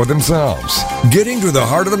family or themselves? Getting to the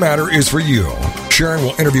Heart of the Matter is for you. Sharon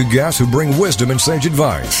will interview guests who bring wisdom and sage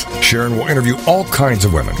advice. Sharon will interview all kinds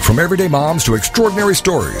of women, from everyday moms to extraordinary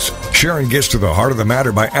stories. Sharon gets to the heart of the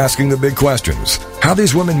matter by asking the big questions. How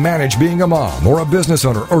these women manage being a mom or a business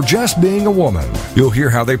owner or just being a woman. You'll hear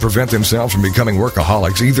how they prevent themselves from becoming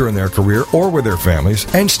workaholics either in their career or with their families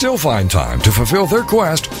and still find time to fulfill their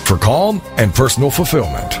quest for calm and personal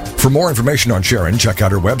fulfillment. For more information on Sharon, check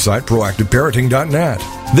out her website, proactiveparenting.net.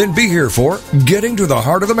 Then be here for Getting to the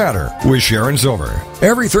Heart of the Matter with Sharon Silver.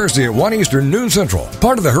 Every Thursday at 1 Eastern, noon Central,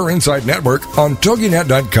 part of the Her Insight Network on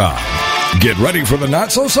TogiNet.com. Get ready for the Not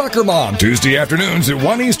So Soccer Mom, Tuesday afternoons at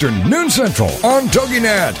 1 Eastern, noon Central on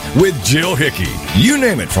TogiNet with Jill Hickey. You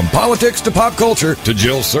name it, from politics to pop culture to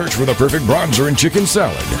Jill's search for the perfect bronzer and chicken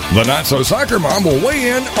salad. The Not So Soccer Mom will weigh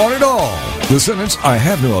in on it all. The sentence, "I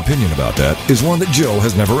have no opinion about that," is one that Jill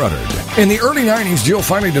has never uttered. In the early 90s, Jill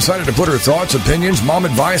finally decided to put her thoughts, opinions, mom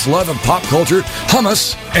advice, love of pop culture,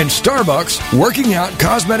 hummus, and Starbucks, working out,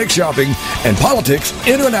 cosmetic shopping, and politics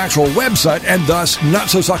into an actual website, and thus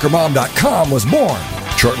NotSoSoccerMom.com was born.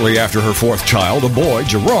 Shortly after her fourth child, a boy,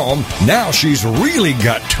 Jerome, now she's really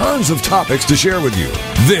got tons of topics to share with you.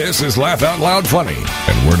 This is Laugh Out Loud Funny,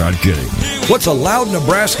 and we're not kidding. What's a loud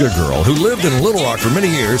Nebraska girl who lived in Little Rock for many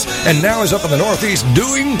years and now is up in the Northeast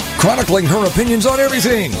doing? Chronicling her opinions on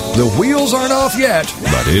everything. The wheels aren't off yet,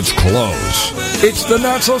 but it's close. It's the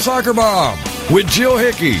Not So Soccer Mom with Jill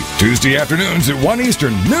Hickey, Tuesday afternoons at 1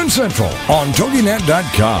 Eastern, noon Central on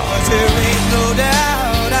TogiNet.com. There ain't no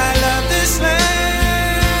doubt I love this land.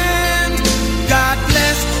 God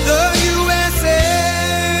bless the USA.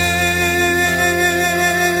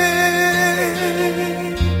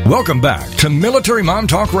 Welcome back to Military Mom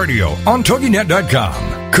Talk Radio on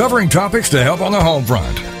TogiNet.com, covering topics to help on the home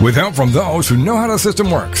front, with help from those who know how the system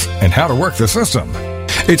works and how to work the system.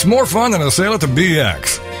 It's more fun than a sale at the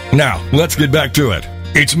BX. Now, let's get back to it.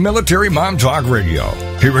 It's Military Mom Talk Radio.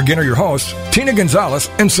 Here again are your hosts, Tina Gonzalez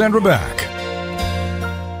and Sandra Back.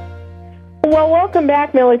 Well, welcome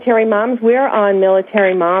back, Military Moms. We're on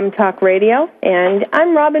Military Mom Talk Radio, and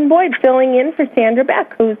I'm Robin Boyd, filling in for Sandra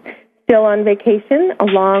Beck, who's still on vacation,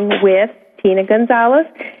 along with Tina Gonzalez.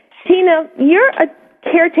 Tina, you're a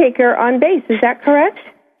caretaker on base, is that correct?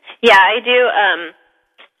 Yeah, I do.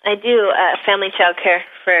 I do family child care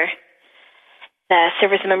for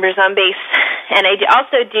service members on base, and I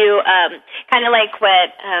also do kind of like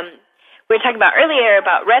what we were talking about earlier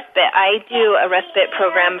about respite. I do a respite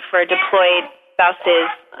program for deployed spouses,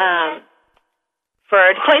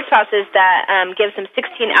 that gives them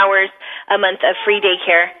 16 hours a month of free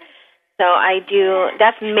daycare. So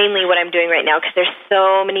that's mainly what I'm doing right now, because there's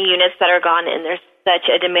so many units that are gone, and there's such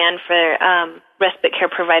a demand for respite care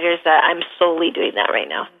providers that I'm solely doing that right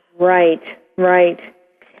now. Right.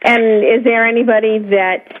 And is there anybody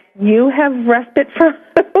that you have respite for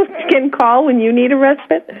who can call when you need a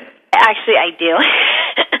respite? Actually, I do.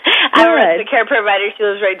 I have a respite care provider. She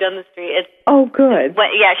lives right down the street. Good.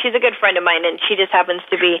 Yeah, she's a good friend of mine, and she just happens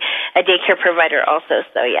to be a daycare provider also.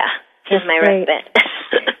 So, yeah, she's my respite.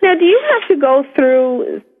 Now, do you have to go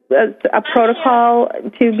through a protocol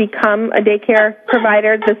to become a daycare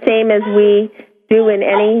provider, the same as we do in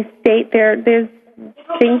any state? There's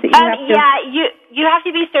things that you have to... Yeah, you have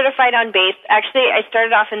to be certified on base. Actually, I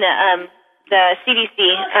started off in the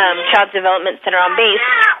CDC, Child Development Center on base.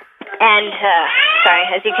 And, sorry,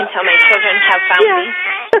 as you can tell, my children have found me.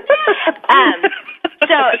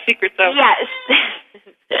 Secret though. Yes.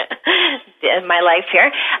 My life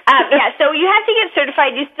here. So you have to get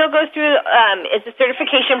certified. You still go through, it's a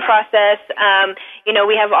certification process.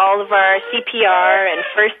 We have all of our CPR and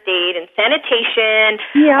first aid and sanitation,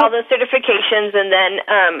 all those certifications, and then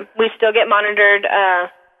we still get monitored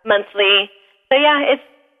monthly. So, it's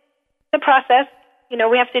the process.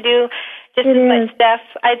 We have to do just as much stuff.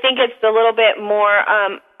 I think it's a little bit more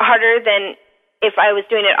harder than if I was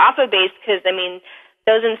doing it off of base, because,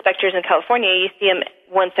 those inspectors in California, you see them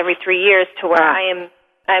once every 3 years, to where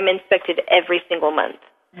I'm inspected every single month.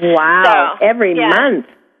 Wow, so, every month.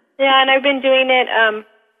 Yeah, and I've been doing it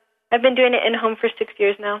in home for 6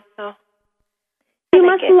 years now. So you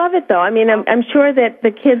must love it, though. I'm sure that the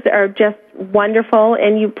kids are just wonderful,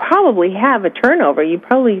 and you probably have a turnover. You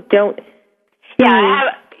probably don't.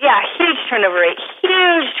 Huge turnover rate.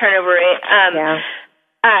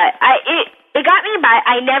 It got me by.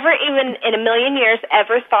 I never even in a million years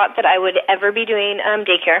ever thought that I would ever be doing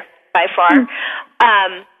daycare, by far.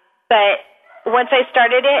 But once I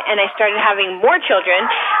started it and I started having more children,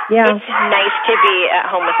 it's nice to be at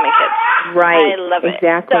home with my kids. Right. I love it.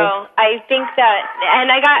 Exactly. So I think that,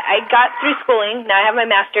 and I got through schooling. Now I have my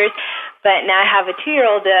master's, But now I have a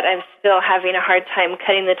 2-year-old that I'm still having a hard time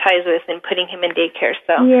cutting the ties with and putting him in daycare.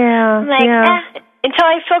 So I'm like, until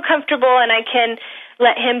I feel comfortable and I can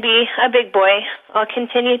let him be a big boy, I'll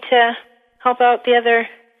continue to help out the other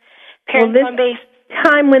parents on base.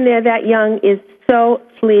 Time when they're that young is so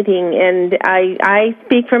fleeting, and I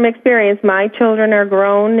speak from experience. My children are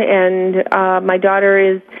grown, and my daughter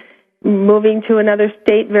is moving to another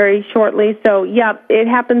state very shortly. So, yeah, it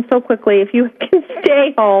happens so quickly. If you can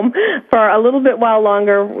stay home for a little bit while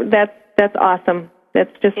longer, that's awesome.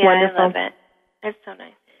 That's just wonderful. I love it. It's so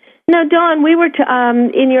nice. Now, Dawn, we were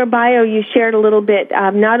in your bio, you shared a little bit.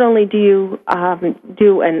 Not only do you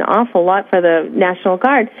do an awful lot for the National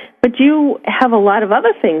Guard, but you have a lot of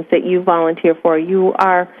other things that you volunteer for. You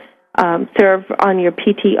are serve on your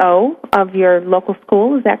PTO of your local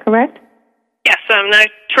school. Is that correct? Yes, I'm the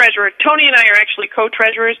treasurer. Tony and I are actually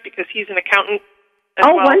co-treasurers because he's an accountant as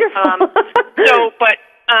well. Wonderful. But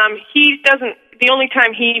he doesn't. The only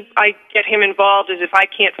time I get him involved is if I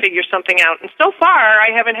can't figure something out. And so far, I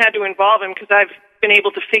haven't had to involve him because I've been able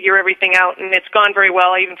to figure everything out, and it's gone very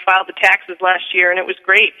well. I even filed the taxes last year, and it was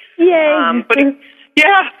great. Yay!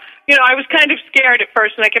 I was kind of scared at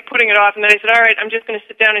first, and I kept putting it off. And then I said, "All right, I'm just going to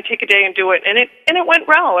sit down and take a day and do it." And it went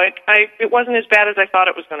well. It wasn't as bad as I thought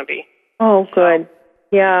it was going to be. Oh, good.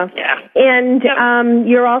 Yeah. Yeah. And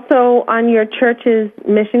you're also on your church's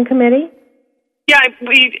mission committee? Yeah,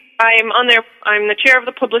 I am on there. I'm the chair of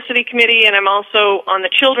the publicity committee, and I'm also on the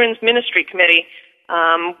children's ministry committee.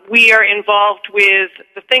 We are involved with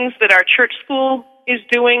the things that our church school is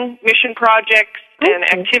doing, mission projects and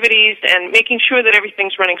activities, and making sure that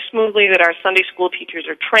everything's running smoothly, that our Sunday school teachers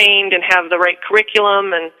are trained and have the right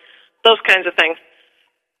curriculum and those kinds of things.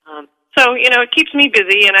 So, it keeps me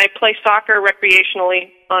busy, and I play soccer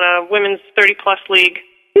recreationally on a women's 30-plus league.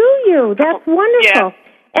 Do you? That's wonderful. Yeah.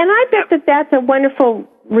 And I bet that that's a wonderful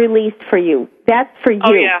release for you. That's for you.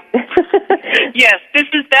 Oh, yeah. Yes,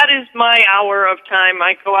 that is my hour of time.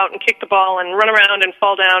 I go out and kick the ball and run around and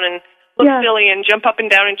fall down and look silly and jump up and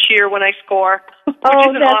down and cheer when I score. That's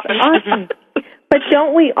awesome. But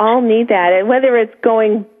don't we all need that? And whether it's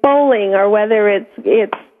going bowling or whether it's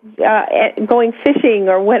going fishing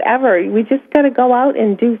or whatever, we just got to go out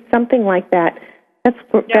and do something like that. That's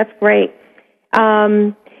great.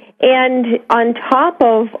 And on top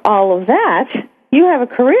of all of that, you have a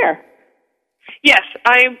career. Yes,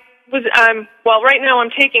 I was. Right now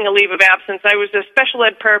I'm taking a leave of absence. I was a special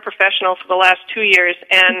ed paraprofessional for the last 2 years,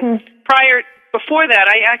 and before that,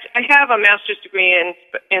 I have a master's degree in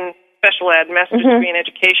special ed, master's degree in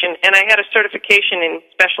education, and I had a certification in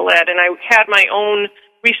special ed, and I had my own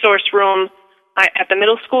resource room at the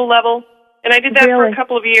middle school level, and I did that for a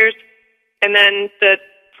couple of years, and then the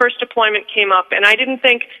first deployment came up, and I didn't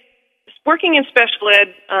think. Working in special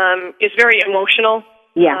ed is very emotional.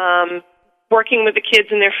 Yeah. Working with the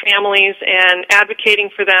kids and their families and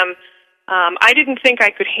advocating for them. I didn't think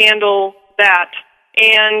I could handle that,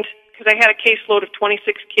 and because I had a caseload of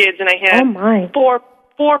 26 kids, and I had four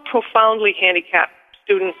profoundly handicapped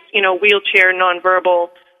students, wheelchair,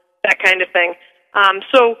 nonverbal, that kind of thing.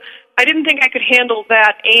 So I didn't think I could handle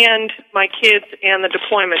that and my kids and the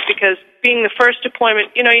deployment, because being the first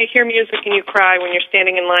deployment, you hear music and you cry when you're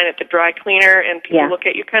standing in line at the dry cleaner and people look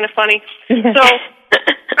at you kind of funny. So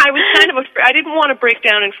I was kind of afraid. I didn't want to break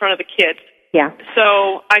down in front of the kids. Yeah.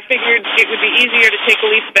 So I figured it would be easier to take a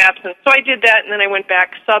leave of absence. So I did that, and then I went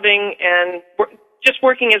back subbing and just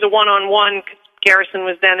working as a one-on-one, because Garrison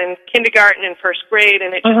was then in kindergarten and first grade,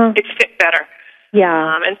 and it fit better.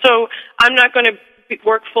 Yeah. And so I'm not going to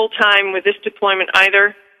work full-time with this deployment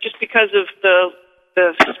either, just because of the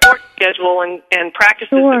sport schedule and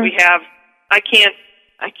practices that we have. I can't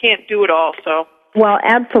do it all, so. Well,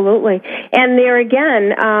 absolutely. And there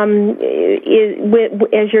again, as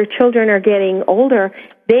your children are getting older,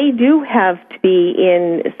 they do have to be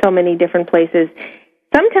in so many different places.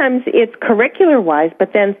 Sometimes it's curricular-wise,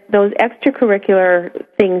 but then those extracurricular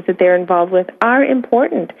things that they're involved with are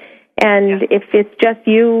important. And if it's just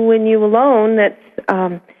you and you alone that's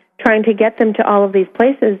trying to get them to all of these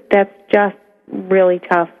places, that's just really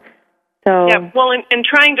tough. So and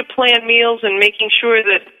trying to plan meals and making sure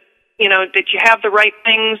that that you have the right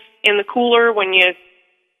things in the cooler when you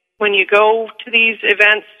go to these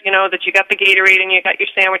events. That you got the Gatorade and you got your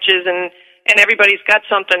sandwiches and everybody's got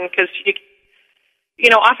something, because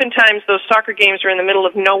oftentimes those soccer games are in the middle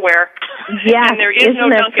of nowhere. Yeah, and there is no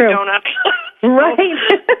Dunkin' Donuts. Right.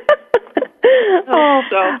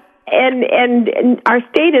 And our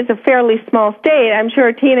state is a fairly small state. I'm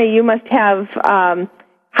sure, Tina, you must have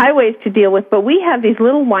highways to deal with, but we have these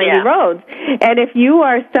little windy roads. And if you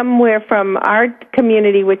are somewhere from our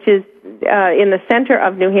community, which is in the center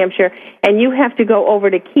of New Hampshire, and you have to go over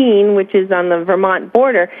to Keene, which is on the Vermont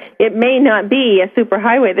border, it may not be a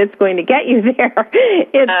superhighway that's going to get you there.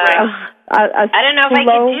 It's I don't know if I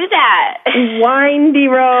can do that. Windy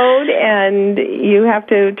road, and you have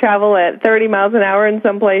to travel at 30 miles an hour in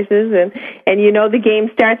some places, and you know the game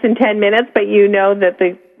starts in 10 minutes, but you know that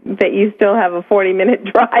you still have a 40-minute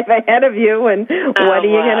drive ahead of you, and what are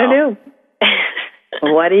you going to do?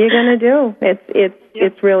 What are you going to do?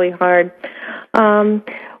 It's really hard.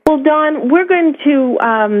 Well, Dawn, we're going to.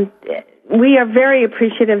 We are very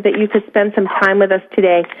appreciative that you could spend some time with us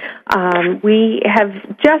today. We have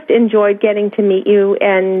just enjoyed getting to meet you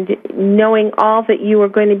and knowing all that you are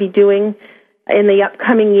going to be doing in the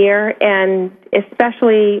upcoming year, and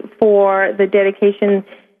especially for the dedication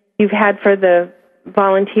you've had for the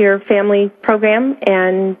volunteer family program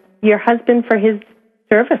and your husband for his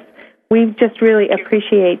service. We just really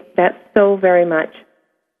appreciate that so very much.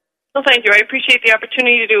 Well, thank you. I appreciate the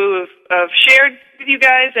opportunity to have shared with you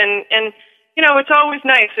guys, and you know, it's always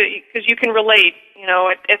nice because you can relate. You know,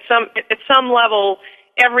 at some level,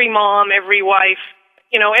 every mom, every wife,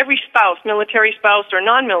 you know, every spouse, military spouse or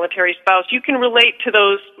non-military spouse, you can relate to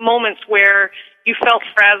those moments where you felt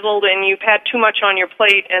frazzled and you've had too much on your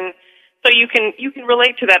plate, and so you can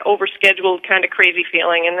relate to that overscheduled kind of crazy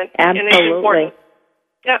feeling, and it's important.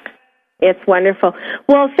 Yeah. It's wonderful.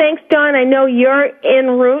 Well, thanks, Dawn. I know you're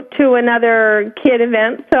en route to another kid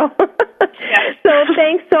event, so yes. So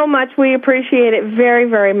thanks so much. We appreciate it very,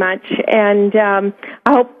 very much, and I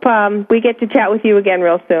hope we get to chat with you again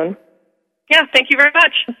real soon. Yeah, thank you very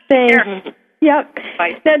much. Thanks. Yep.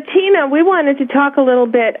 Bye. Now, Tina, we wanted to talk a little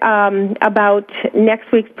bit about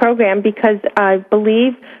next week's program because I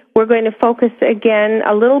believe we're going to focus again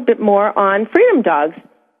a little bit more on Freedom Dogs.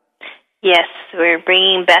 Yes, we're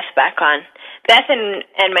bringing Beth back on. Beth and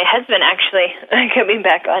my husband actually are coming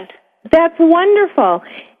back on. That's wonderful.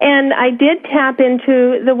 And I did tap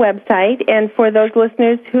into the website, and for those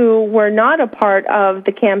listeners who were not a part of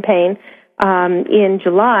the campaign in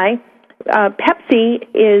July, Pepsi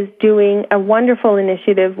is doing a wonderful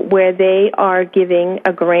initiative where they are giving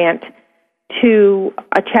a grant to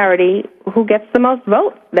a charity who gets the most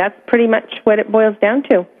votes. That's pretty much what it boils down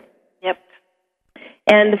to. Yep.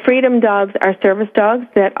 And the Freedom Dogs are service dogs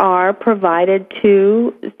that are provided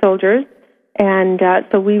to soldiers, and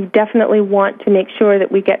so we definitely want to make sure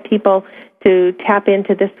that we get people to tap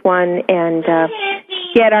into this one and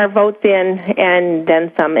get our votes in and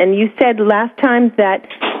then some. And you said last time that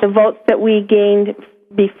the votes that we gained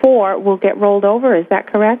before will get rolled over. Is that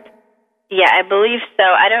correct? Yeah, I believe so.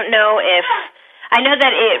 I don't know if... I know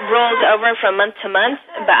that it rolls over from month to month,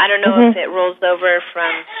 but I don't know if it rolls over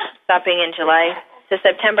from stopping in July to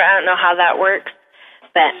September. I don't know how that works,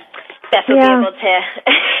 but Beth will be able to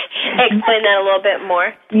explain that a little bit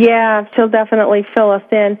more. Yeah, she'll definitely fill us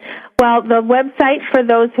in. Well, the website, for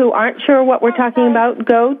those who aren't sure what we're talking about,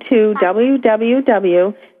 go to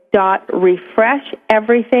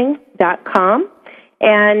www.refresheverything.com.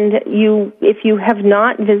 And if you have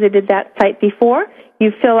not visited that site before,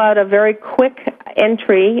 you fill out a very quick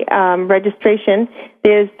entry registration.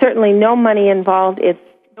 There's certainly no money involved. It's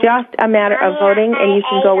just a matter of voting, and you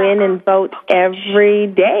can go in and vote every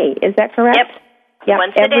day. Is that correct? Yep.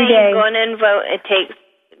 Once a day, you go in and vote. It takes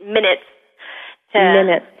minutes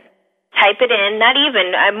to type it in. Not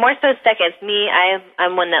even, more so seconds. Me,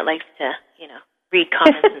 I'm one that likes to, read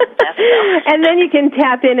comments and stuff. So. And then you can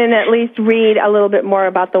tap in and at least read a little bit more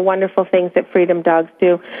about the wonderful things that Freedom Dogs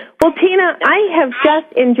do. Well, Tina, I have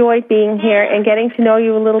just enjoyed being here and getting to know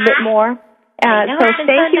you a little bit more. So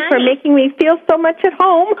thank you for making me feel so much at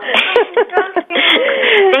home.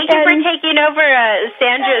 Thank you for taking over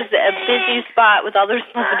Sandra's busy spot with all the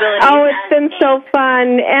responsibilities. Oh, it's been so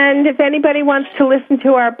fun. And if anybody wants to listen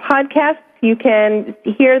to our podcasts, you can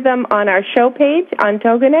hear them on our show page on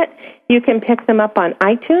TogiNet. You can pick them up on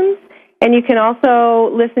iTunes. And you can also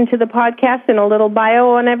listen to the podcast and a little bio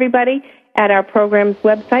on everybody at our program's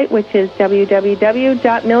website, which is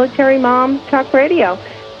www.militarymomtalkradio.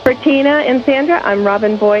 For Tina and Sandra, I'm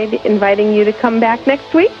Robin Boyd, inviting you to come back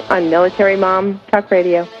next week on Military Mom Talk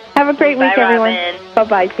Radio. Have a great week, everyone. Robin.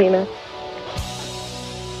 Bye-bye, Tina.